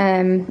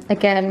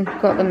 Again,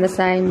 got them the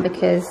same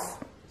because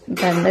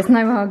then there's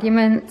no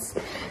arguments.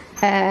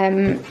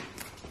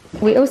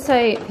 We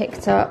also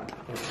picked up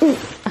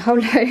a whole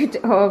load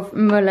of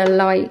Muller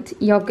Light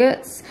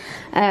yogurts.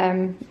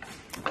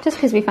 Just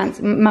because we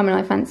Mum and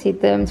I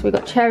fancied them. So we've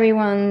got cherry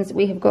ones.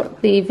 We have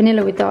got the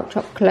vanilla with dark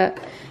chocolate.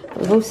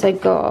 We've also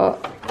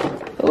got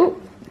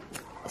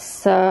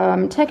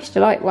some Turkish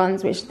Delight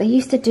ones, which they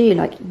used to do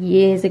like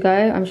years ago.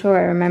 I'm sure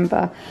I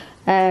remember.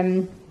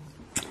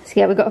 So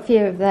yeah, we've got a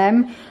few of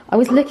them. I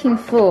was looking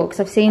for, because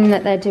I've seen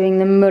that they're doing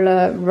the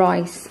Muller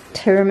rice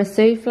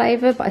tiramisu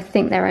flavour, but I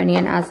think they're only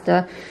in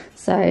Asda,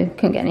 so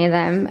couldn't get any of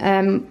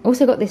them.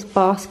 Also got this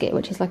basket,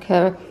 which is like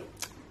a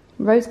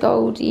rose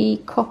goldy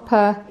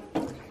copper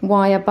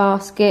wire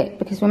basket,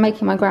 because we're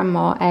making my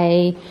grandma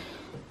a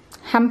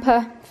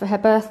hamper for her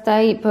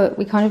birthday, but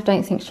we kind of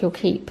don't think she'll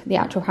keep the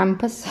actual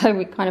hamper, so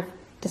we kind of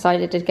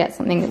decided to get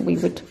something that we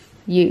would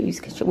use,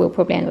 because we'll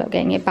probably end up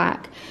getting it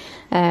back.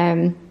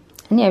 And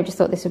yeah, we just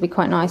thought this would be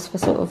quite nice for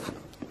sort of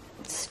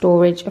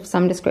storage of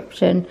some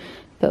description,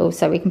 but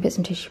also we can put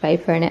some tissue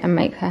paper in it and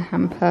make her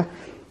hamper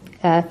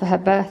for her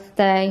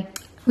birthday.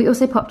 We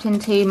also popped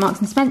into Marks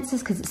and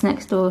Spencer's because it's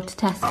next door to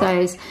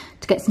Tesco's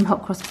to get some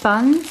hot cross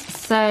buns.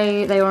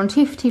 So they were on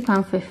 2 for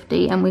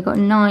 £2.50, and we got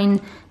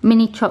 9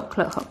 mini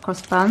chocolate hot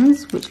cross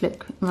buns, which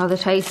look rather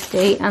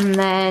tasty, and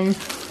then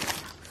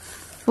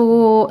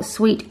 4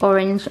 sweet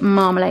orange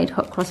marmalade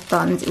hot cross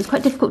buns. It was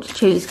quite difficult to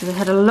choose because they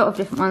had a lot of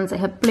different ones. They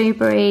had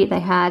blueberry,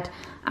 they had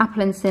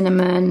apple and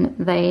cinnamon,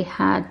 they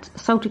had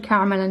salted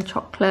caramel and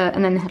chocolate,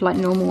 and then they had like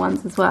normal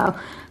ones as well.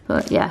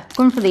 But yeah,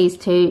 gone for these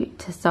 2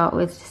 to start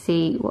with to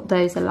see what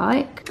those are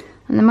like.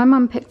 And then my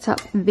mum picked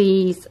up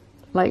these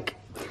like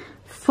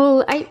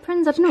full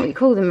aprons. I don't know what you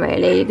call them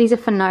really. These are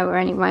for Noah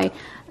anyway.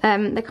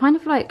 They're kind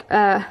of like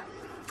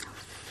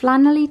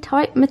flannelly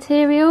type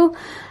material.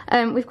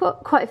 We've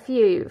got quite a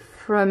few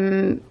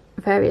from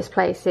various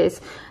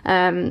places.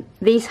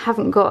 These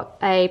haven't got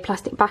a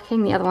plastic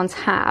backing, the other ones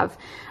have.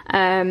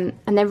 And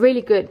they're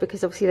really good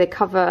because obviously they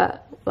cover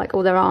like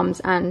all their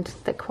arms and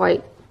they're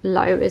quite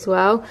low as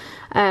well.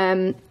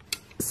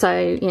 So,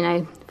 you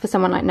know, for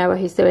someone like Noah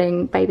who's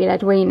doing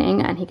baby-led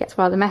weaning and he gets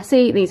rather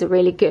messy, these are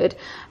really good.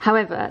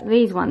 However,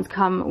 these ones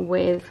come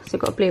with, so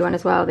I've got a blue one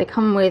as well, they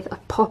come with a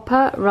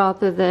popper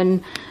rather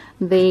than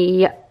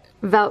the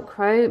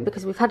Velcro,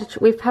 because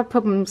we've had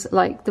problems,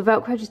 like the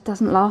Velcro just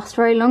doesn't last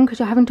very long because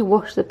you're having to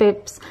wash the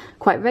bibs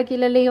quite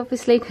regularly,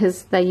 obviously,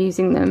 because they're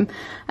using them,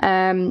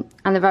 and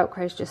the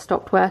Velcro's just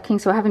stopped working,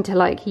 so we're having to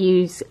like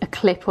use a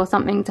clip or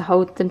something to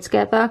hold them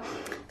together.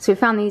 So we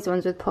found these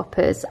ones with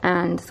poppers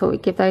and thought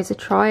we'd give those a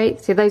try.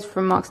 So those were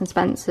from Marks and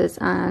Spencer's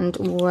and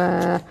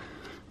were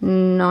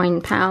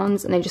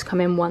 £9, and they just come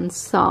in one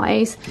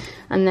size.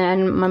 And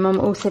then my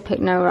mum also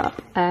picked Noah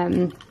up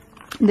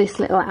this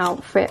little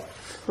outfit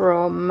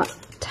from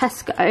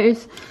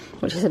Tesco's,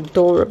 which is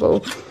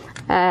adorable.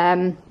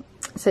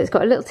 So it's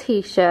got a little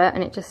t-shirt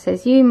and it just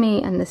says you,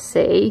 me and the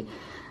sea,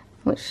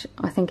 which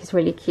I think is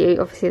really cute.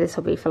 Obviously this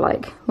will be for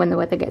like when the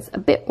weather gets a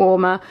bit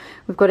warmer.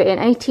 We've got it in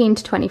 18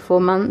 to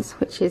 24 months,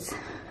 which is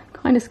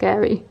kind of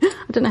scary.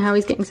 I don't know how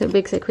he's getting so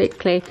big so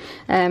quickly.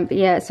 But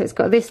yeah, so it's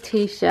got this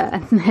t-shirt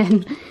and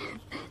then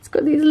it's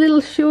got these little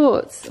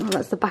shorts. Oh,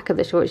 that's the back of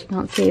the shorts, you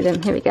can't see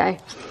them. Here we go.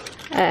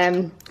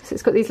 So So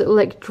it's got these little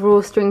like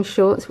drawstring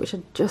shorts, which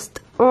are just,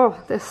 oh,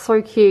 they're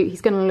so cute. He's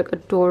going to look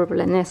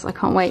adorable in this. I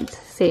can't wait to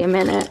see him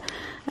in it.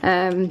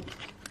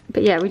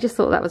 But yeah, we just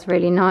thought that was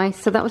really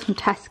nice. So that was from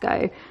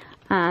Tesco,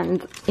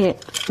 and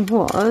it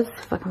was,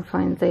 if I can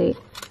find the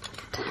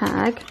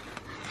tag,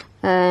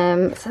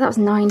 so that was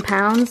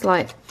 £9,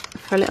 like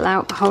for a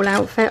little whole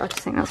outfit. I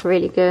just think that's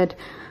really good.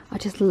 I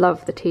just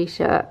love the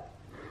t-shirt.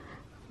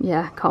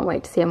 Yeah, can't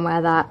wait to see him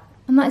wear that.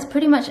 And that is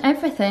pretty much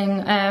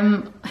everything.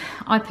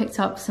 I picked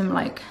up some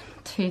like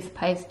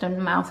toothpaste and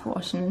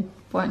mouthwash and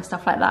boring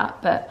stuff like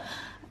that, but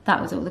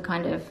that was all the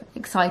kind of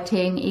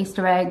exciting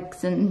Easter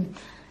eggs and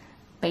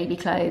baby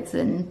clothes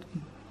and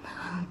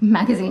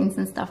magazines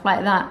and stuff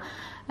like that.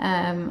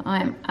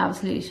 I'm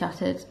absolutely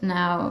shattered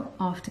now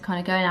after kind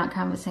of going out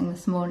canvassing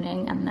this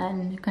morning and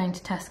then going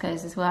to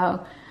Tesco's as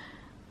well.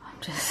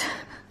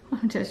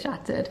 I'm just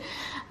shattered.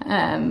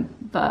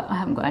 But I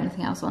haven't got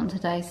anything else on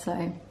today,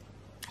 so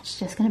it's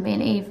just going to be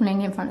an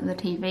evening in front of the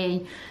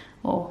TV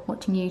or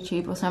watching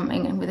YouTube or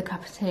something, and with a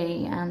cup of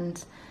tea,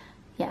 and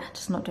yeah,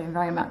 just not doing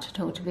very much at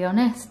all, to be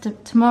honest.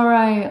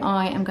 Tomorrow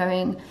I am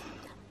going,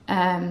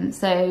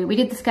 so we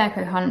did the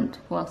Scarecrow Hunt,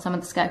 well, some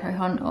of the Scarecrow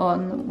Hunt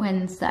on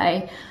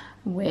Wednesday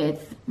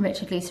with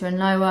Richard, Lisa and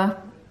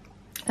Noah,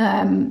 but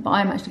I'm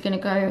actually going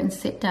to go and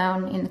sit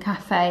down in the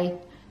cafe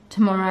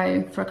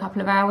tomorrow for a couple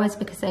of hours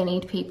because they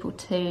need people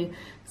to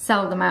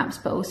sell the maps,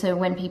 but also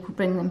when people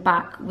bring them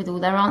back with all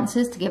their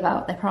answers to give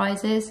out their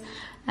prizes.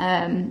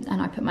 And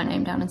I put my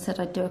name down and said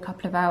I'd do a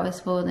couple of hours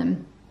for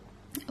them,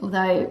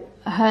 although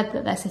I heard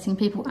that they're sitting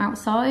people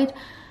outside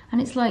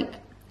and it's like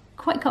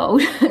quite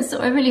cold. So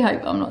I really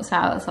hope I'm not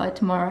sat outside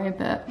tomorrow,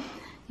 but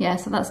yeah,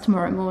 so that's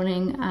tomorrow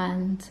morning.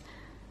 And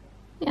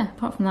yeah,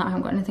 apart from that, I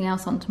haven't got anything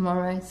else on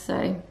tomorrow,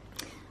 so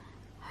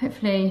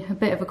hopefully a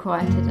bit of a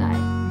quieter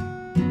day.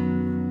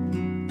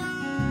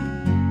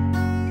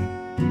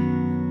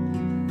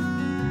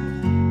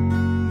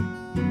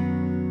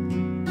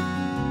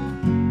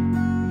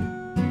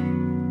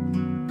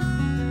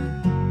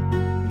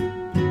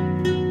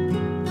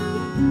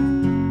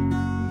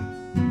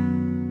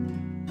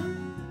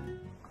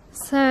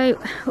 So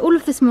all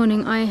of this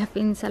morning I have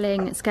been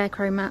selling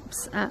Scarecrow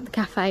maps at the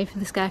cafe for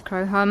the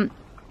Scarecrow Hunt.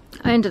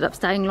 I ended up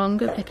staying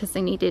longer because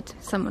they needed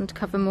someone to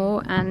cover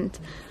more, and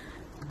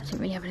I didn't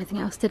really have anything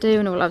else to do,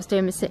 and all I was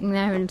doing was sitting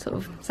there and sort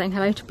of saying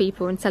hello to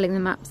people and selling the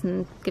maps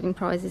and giving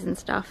prizes and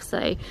stuff.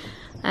 So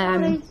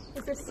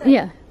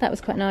yeah, that was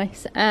quite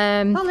nice.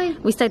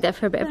 We stayed there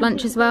for a bit of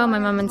lunch as well. My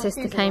mum and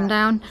sister came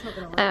down.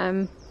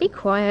 Be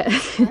quiet.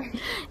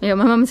 Yeah,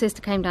 my mum and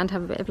sister came down to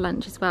have a bit of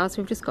lunch as well,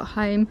 so we've just got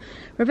home.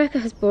 Rebecca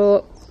has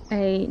bought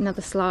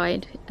another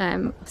slide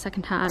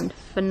second hand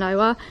for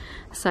Noah,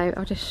 so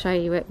I'll just show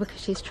you it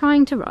because she's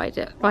trying to ride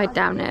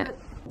down it.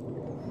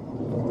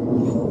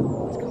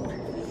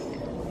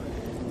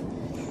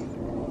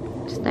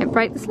 Just don't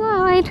break the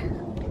slide.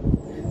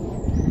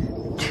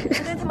 I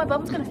don't think my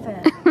bum's gonna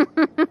fit.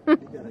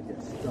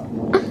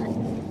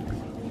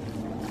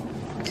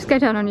 Just go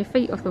down on your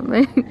feet or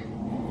something.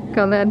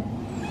 Go on then.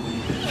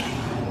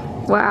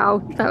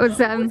 Wow, that was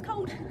It's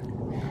cold.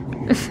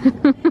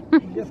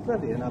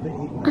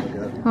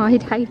 Oh,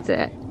 he'd hate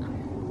it.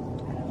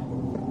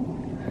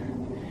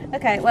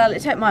 Okay, well,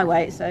 it took my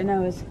weight, so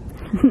Noah's.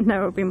 No,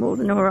 it'll be more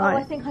than alright. Oh,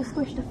 I think I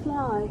squished a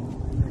fly.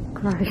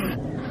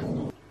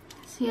 Gross.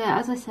 So yeah,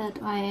 as I said,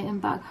 I am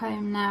back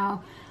home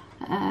now.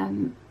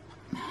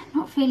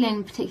 Not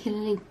feeling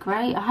particularly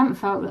great. I haven't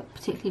felt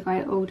particularly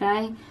great all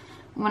day.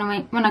 When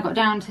I got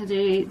down to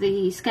do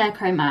the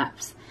Scarecrow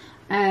maps,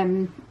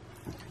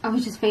 I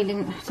was just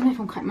feeling, I don't know if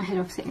I'm cutting my head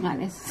off sitting like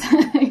this.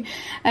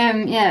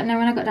 Yeah, no,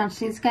 when I got down to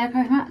do the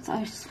Scarecrow maps,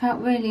 I just felt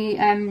really,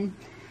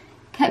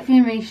 kept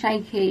feeling really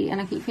shaky,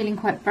 and I keep feeling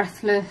quite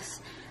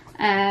breathless,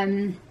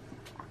 and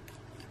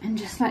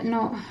just like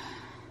not,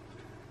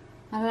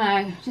 I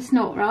don't know, just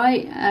not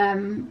right.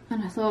 And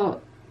I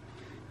thought,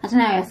 I don't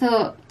know, I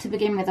thought to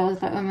begin with I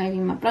was like, well, maybe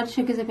my blood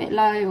sugar's a bit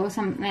low or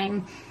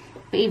something,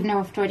 but even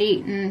after I'd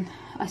eaten,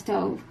 I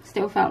still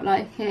felt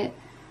like it.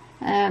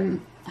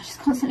 I just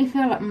constantly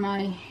feel like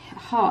my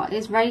heart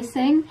is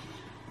racing,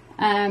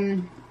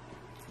 and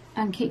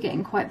keep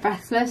getting quite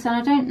breathless, and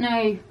I don't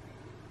know,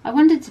 I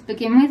wondered to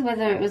begin with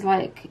whether it was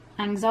like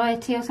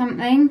anxiety or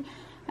something,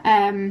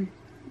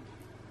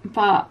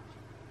 but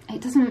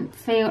it doesn't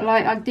feel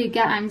like, I do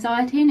get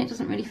anxiety and it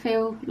doesn't really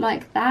feel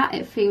like that.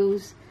 It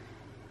feels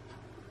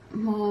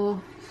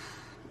more,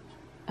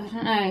 I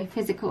don't know,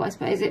 physical, I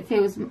suppose. It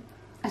feels,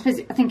 I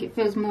think it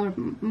feels more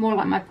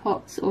like my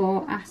POTS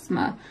or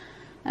asthma.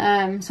 So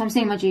I'm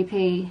seeing my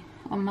GP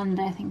on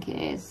Monday, I think it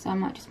is, so I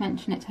might just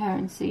mention it to her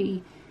and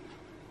see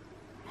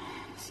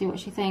what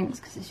she thinks,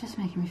 because it's just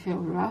making me feel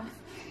rough,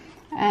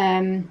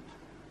 and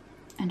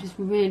just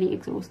really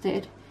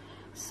exhausted.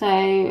 So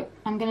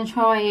I'm going to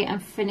try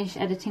and finish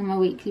editing my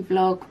weekly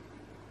vlog,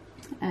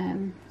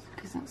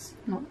 because that's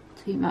not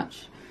too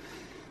much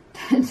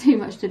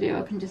to do.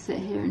 I can just sit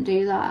here and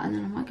do that, and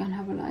then I might go and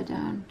have a lie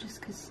down,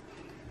 just because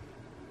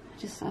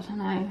I don't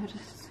know, I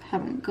just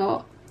haven't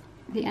got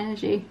the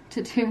energy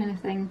to do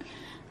anything.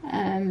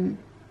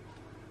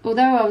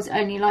 although I was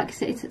only like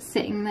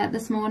sitting there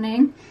this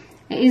morning,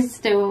 it is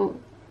still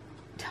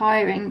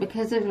tiring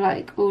because of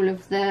like all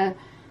of the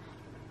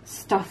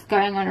stuff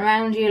going on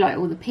around you, like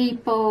all the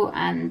people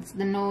and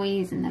the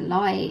noise and the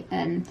light,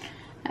 and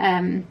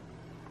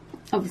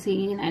obviously,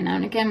 you know, now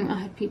and again I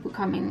had people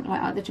coming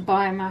like either to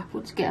buy a map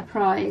or to get a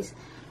prize.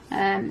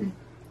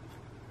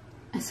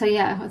 So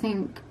yeah, I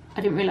think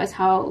I didn't realise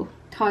how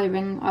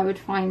tiring I would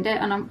find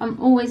it, and I'm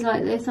always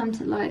like this.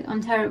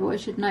 I'm terrible. I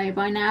should know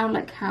by now,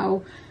 like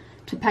how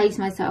to pace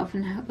myself,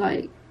 and how,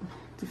 like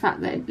the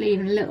fact that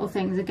even little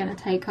things are going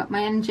to take up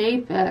my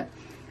energy. But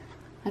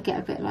I get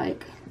a bit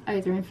like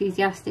over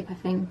enthusiastic, I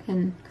think,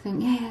 and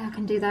think, yeah, I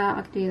can do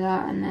that,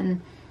 and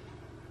then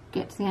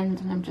get to the end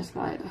and I'm just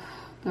like, oh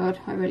god,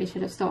 I really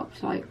should have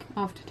stopped like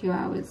after 2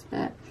 hours.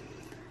 But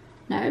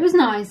no, it was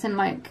nice, and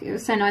like it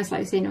was so nice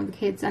like seeing all the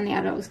kids and the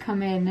adults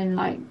come in, and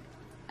like,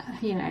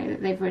 you know,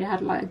 they've really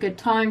had like a good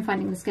time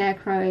finding the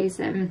scarecrows,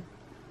 and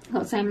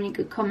got so many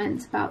good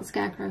comments about the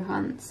Scarecrow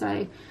Hunt.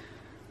 So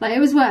like it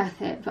was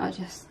worth it, but I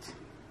just,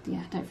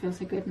 yeah, don't feel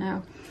so good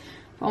now.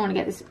 But I want to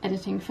get this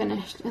editing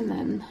finished and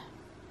then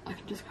I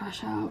can just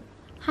crash out.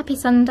 Happy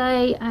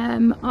Sunday.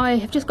 I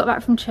have just got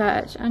back from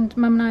church, and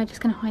Mum and I are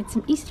just going to hide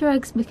some Easter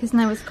eggs because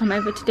Noah's come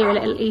over to do a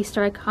little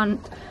Easter egg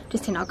hunt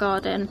just in our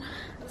garden.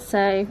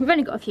 So we've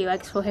only got a few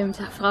eggs for him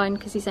to find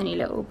because he's only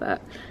little,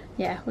 but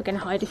yeah, we're going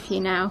to hide a few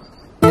now.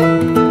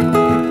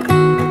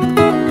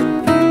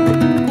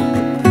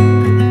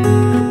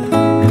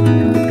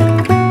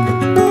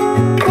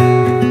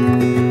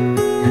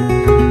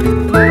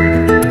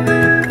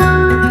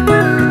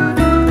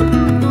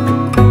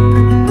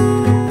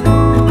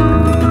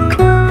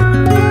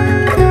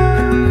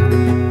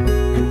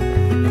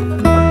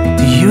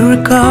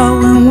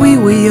 When we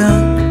were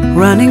young,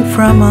 running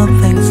from all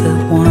things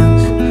at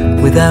once,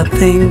 without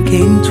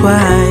thinking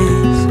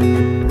twice.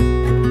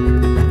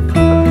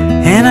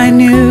 And I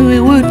knew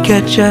it would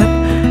catch up,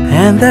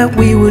 and that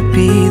we would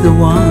be the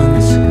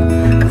ones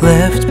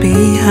left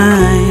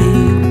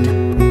behind.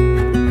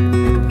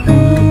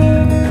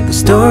 The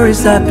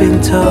stories I've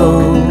been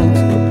told,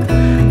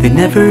 they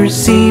never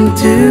seem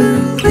to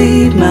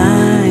leave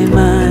my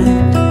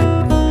mind.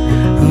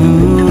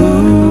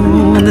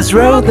 On this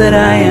road that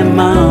I am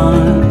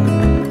on,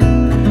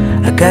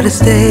 I gotta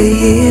stay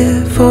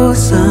here for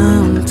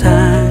some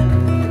time.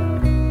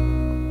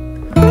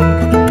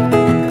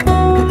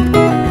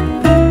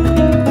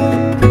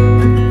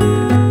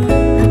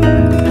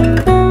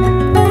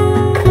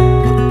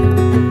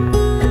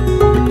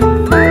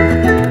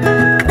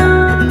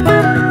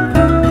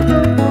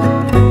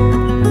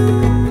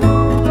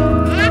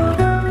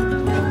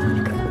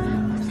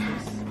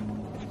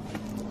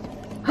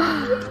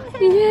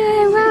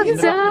 Yeah, well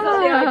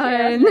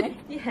done!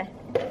 Yeah.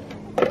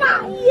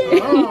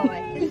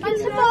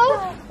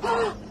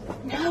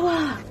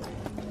 Noah!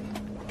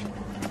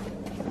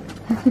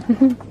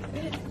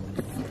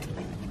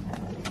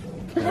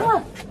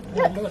 Noah,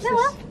 look,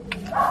 Noah.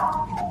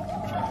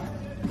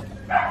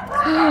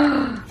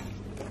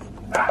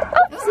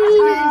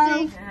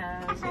 Oopsie!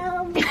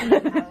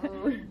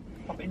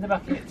 Pop it in the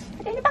bucket.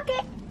 In the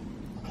bucket.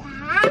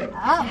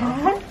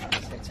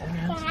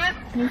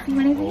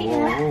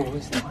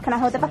 Can I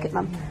hold the bucket,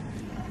 Mum?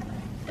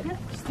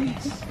 What's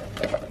this?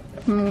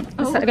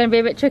 That's going to be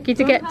a bit tricky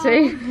to get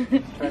to.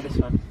 Try this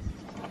one.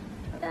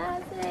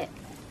 That's it.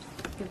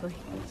 Good boy.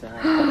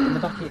 Pop it in the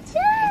bucket.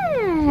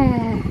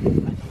 Yeah!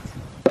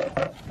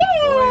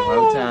 Boy,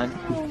 well done.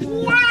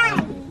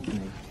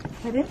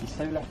 Ready? You're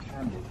so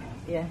left-handed.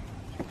 Yeah.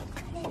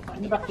 Pop it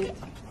in the bucket.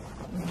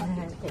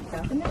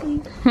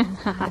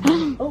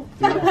 Oh,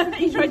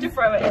 you tried to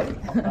throw it in.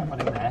 Pop that one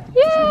in there.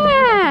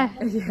 Yeah!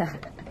 Yeah.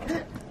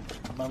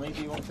 Mummy,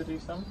 do you want to do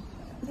some?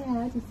 Yeah,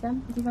 I'll do some.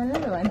 Do you want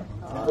another one?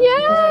 Yay!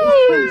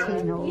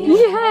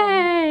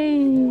 Yay!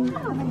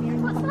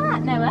 What's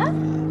that, Noah?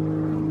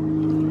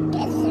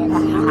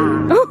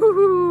 Ooh.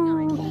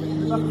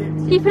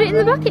 You put it in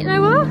the bucket,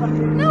 Noah?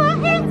 Noah,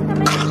 here.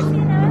 Come in.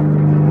 Noah.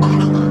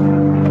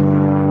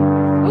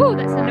 Oh,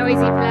 that's a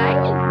noisy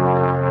plane.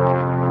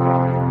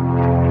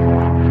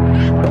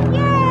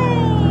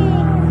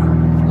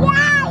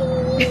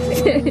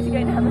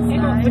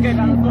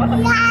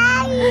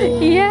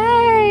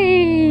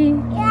 Yay!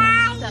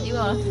 Start you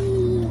off.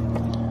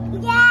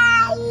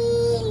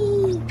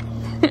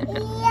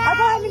 I'll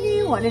buy him a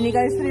new one and he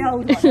goes for the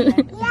old one.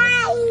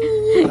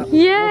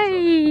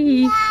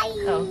 Yay!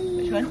 Oh,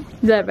 which one?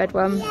 The red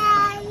one.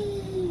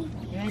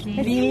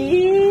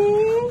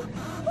 Ready?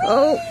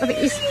 Oh, I think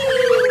he's...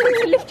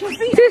 Lift your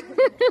feet.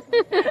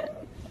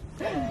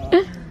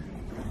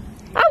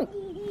 Oh!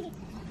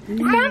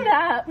 Stand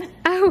up.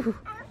 Oh!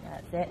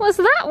 That's it. What's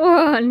that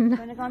one?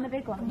 Want to go on the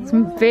big one? It's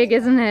big,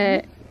 isn't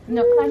it?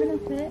 Not climbing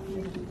up it.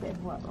 Should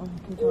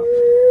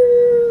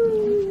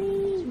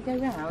we go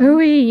round? Ooh,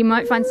 you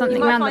might find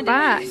something around the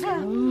back.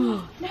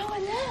 No,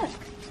 look.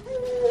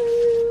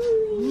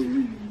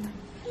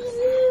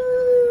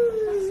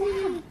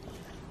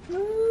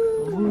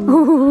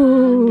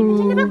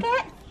 Ooh. In the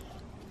bucket.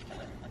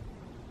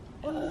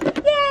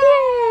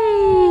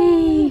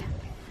 Yay!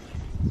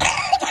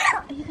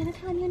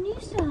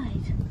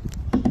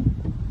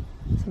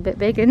 a bit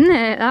big, isn't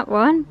it, that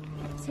one?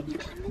 So you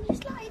climbing the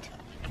slide.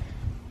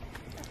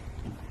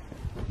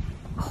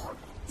 Oh,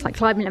 it's like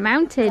climbing a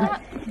mountain.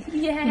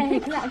 Yeah,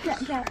 clap.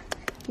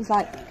 He's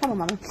like, come on,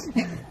 Mummy.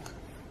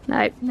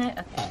 No. No,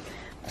 okay.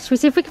 Shall we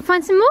see if we can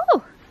find some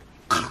more?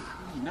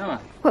 Noah.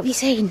 What have you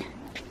seen?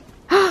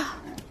 He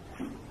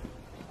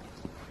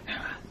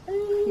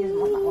doesn't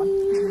want that one.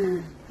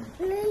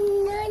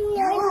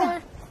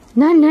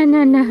 No, no,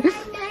 no, no.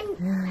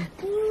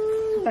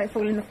 Don't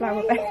fall in the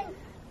flower bed.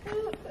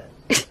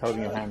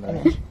 Holding your hand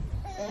there.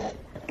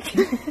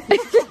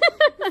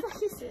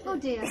 Oh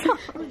dear. Oh,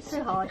 it's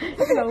so hard. Yay!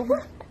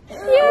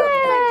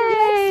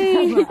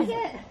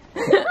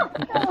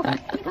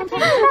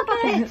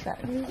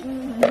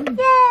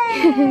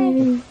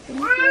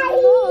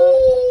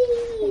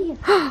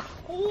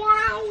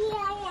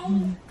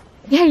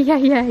 Yay, yay,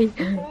 yay.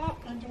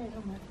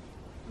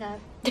 No.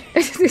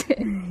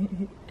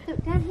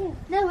 Look down here.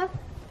 Noah.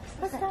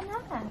 What's down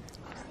there?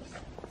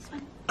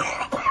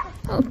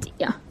 Oh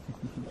dear.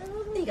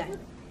 There you go.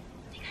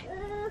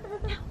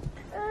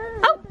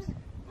 Oh!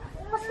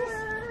 What's this?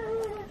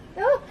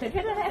 Oh,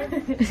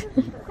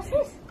 what's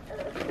this?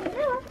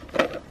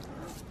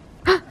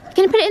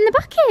 Gonna put it in the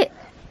bucket?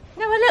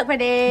 Noah, look,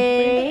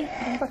 ready?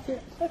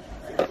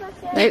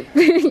 No.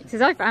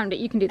 Says I found it,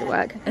 you can do the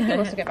work. I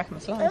want to get back on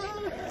the slide.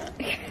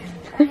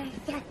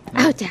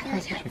 Oh dear,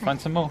 Should we find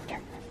some more?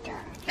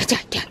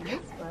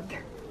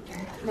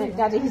 No,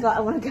 Daddy's like, I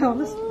want to go on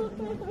the slide.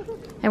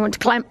 I want to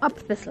climb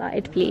up the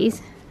slide,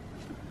 please.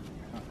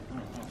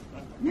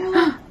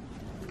 Noah,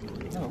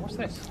 what's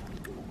this?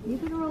 You're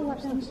going to roll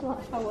that down the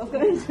slide. Oh, I'm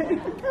going to.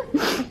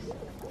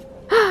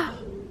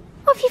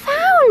 What have you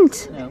found?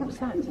 No, what's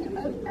that?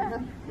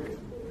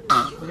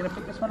 We're going to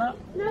pick this one up?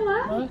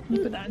 Noah. Noah, can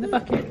you put that in the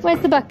bucket?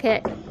 Where's the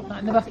bucket? Put that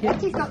in the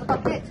bucket. He's got the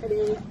bucket.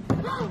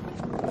 Oh!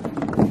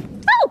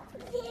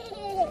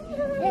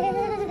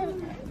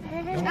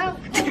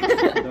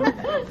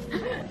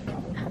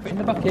 Pop it in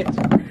the bucket.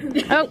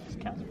 Oh! It's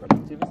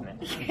counterproductive,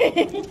 isn't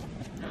it?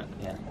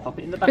 Yeah, pop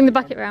it in the bucket. Bring the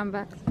bucket round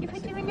back. You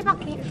put it in the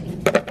bucket.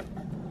 Put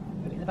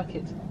it in the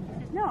bucket.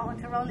 No, I want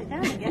to roll it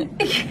down again.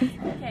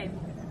 Okay.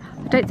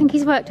 I don't think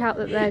he's worked out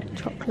that they're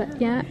chocolate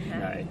yet.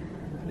 No.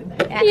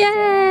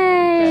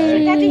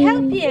 Yay! Daddy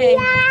help you?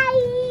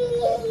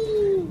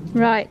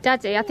 Right,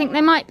 Daddy, I think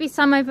there might be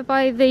some over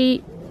by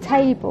the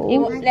table.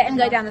 Let him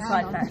go down the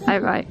slide first. Oh,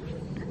 right.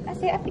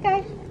 That's it, up you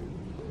go.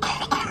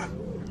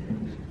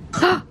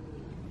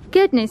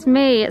 Goodness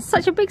me, it's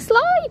such a big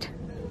slide.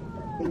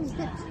 These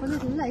steps for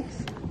little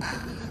legs.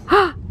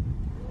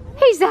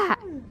 Who's that?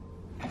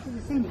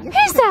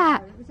 Who's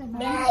that?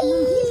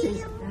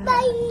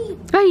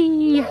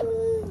 Hey,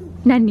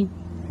 Nanny.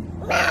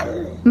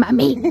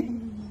 Mummy.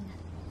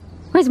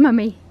 Where's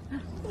Mummy?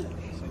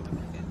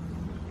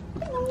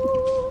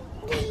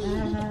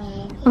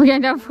 We're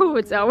going down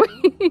forwards, are we?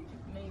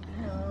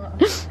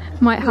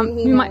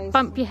 You might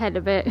bump your head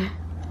a bit.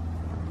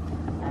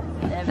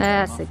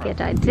 That's a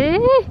good idea.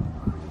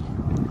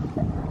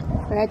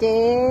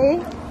 Ready?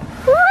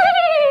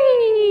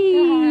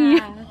 Whee!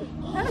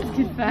 That was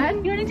good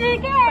fun. You want to do it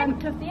again?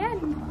 Bumped off the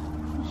end.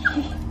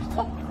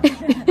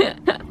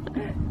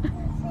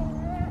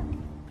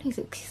 Please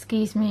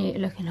excuse me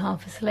looking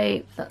half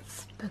asleep.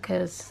 That's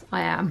because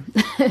I am.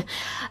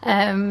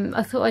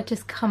 I thought I'd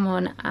just come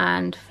on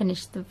and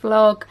finish the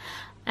vlog.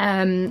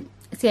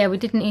 So yeah, we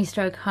did an Easter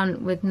egg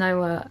hunt with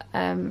Noah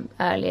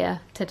earlier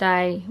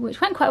today,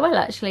 which went quite well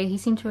actually. He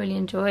seemed to really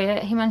enjoy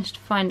it. He managed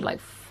to find like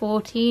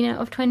 14 out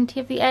of 20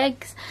 of the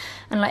eggs,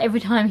 and like every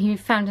time he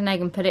found an egg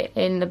and put it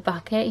in the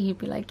bucket, he'd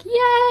be like,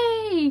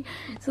 yay!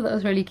 So that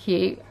was really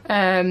cute.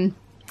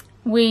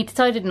 We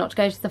decided not to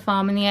go to the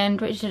farm in the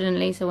end. Richard and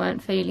Lisa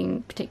weren't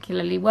feeling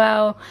particularly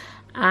well,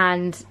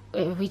 and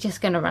we're just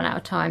going to run out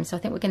of time, so I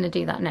think we're going to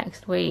do that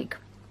next week.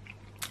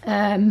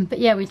 But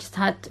yeah, we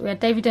had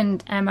David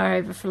and Emma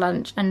over for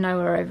lunch and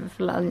Noah over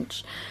for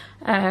lunch,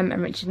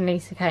 and Richard and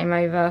Lisa came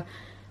over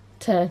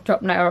to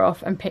drop Noah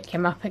off and pick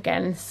him up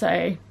again.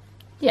 So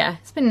yeah,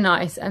 it's been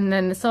nice. And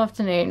then this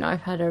afternoon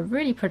I've had a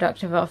really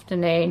productive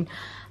afternoon.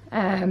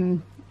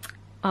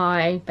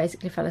 I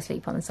basically fell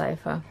asleep on the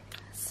sofa,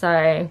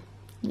 so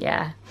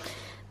yeah.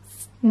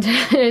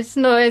 it's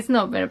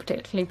not been a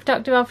particularly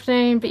productive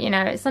afternoon, but you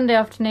know, it's Sunday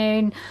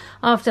afternoon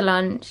after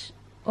lunch,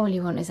 all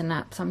you want is a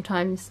nap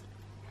sometimes.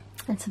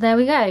 And so there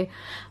we go.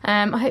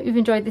 I hope you've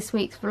enjoyed this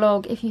week's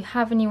vlog. If you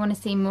have and you want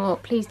to see more,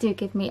 please do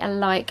give me a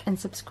like and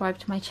subscribe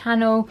to my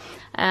channel.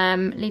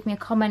 Leave me a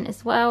comment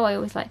as well. I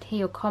always like to hear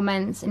your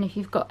comments, and if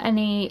you've got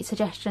any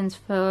suggestions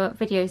for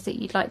videos that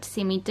you'd like to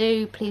see me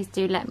do, please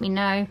do let me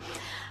know.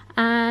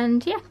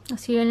 And yeah, I'll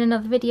see you in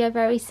another video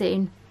very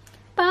soon.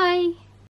 Bye!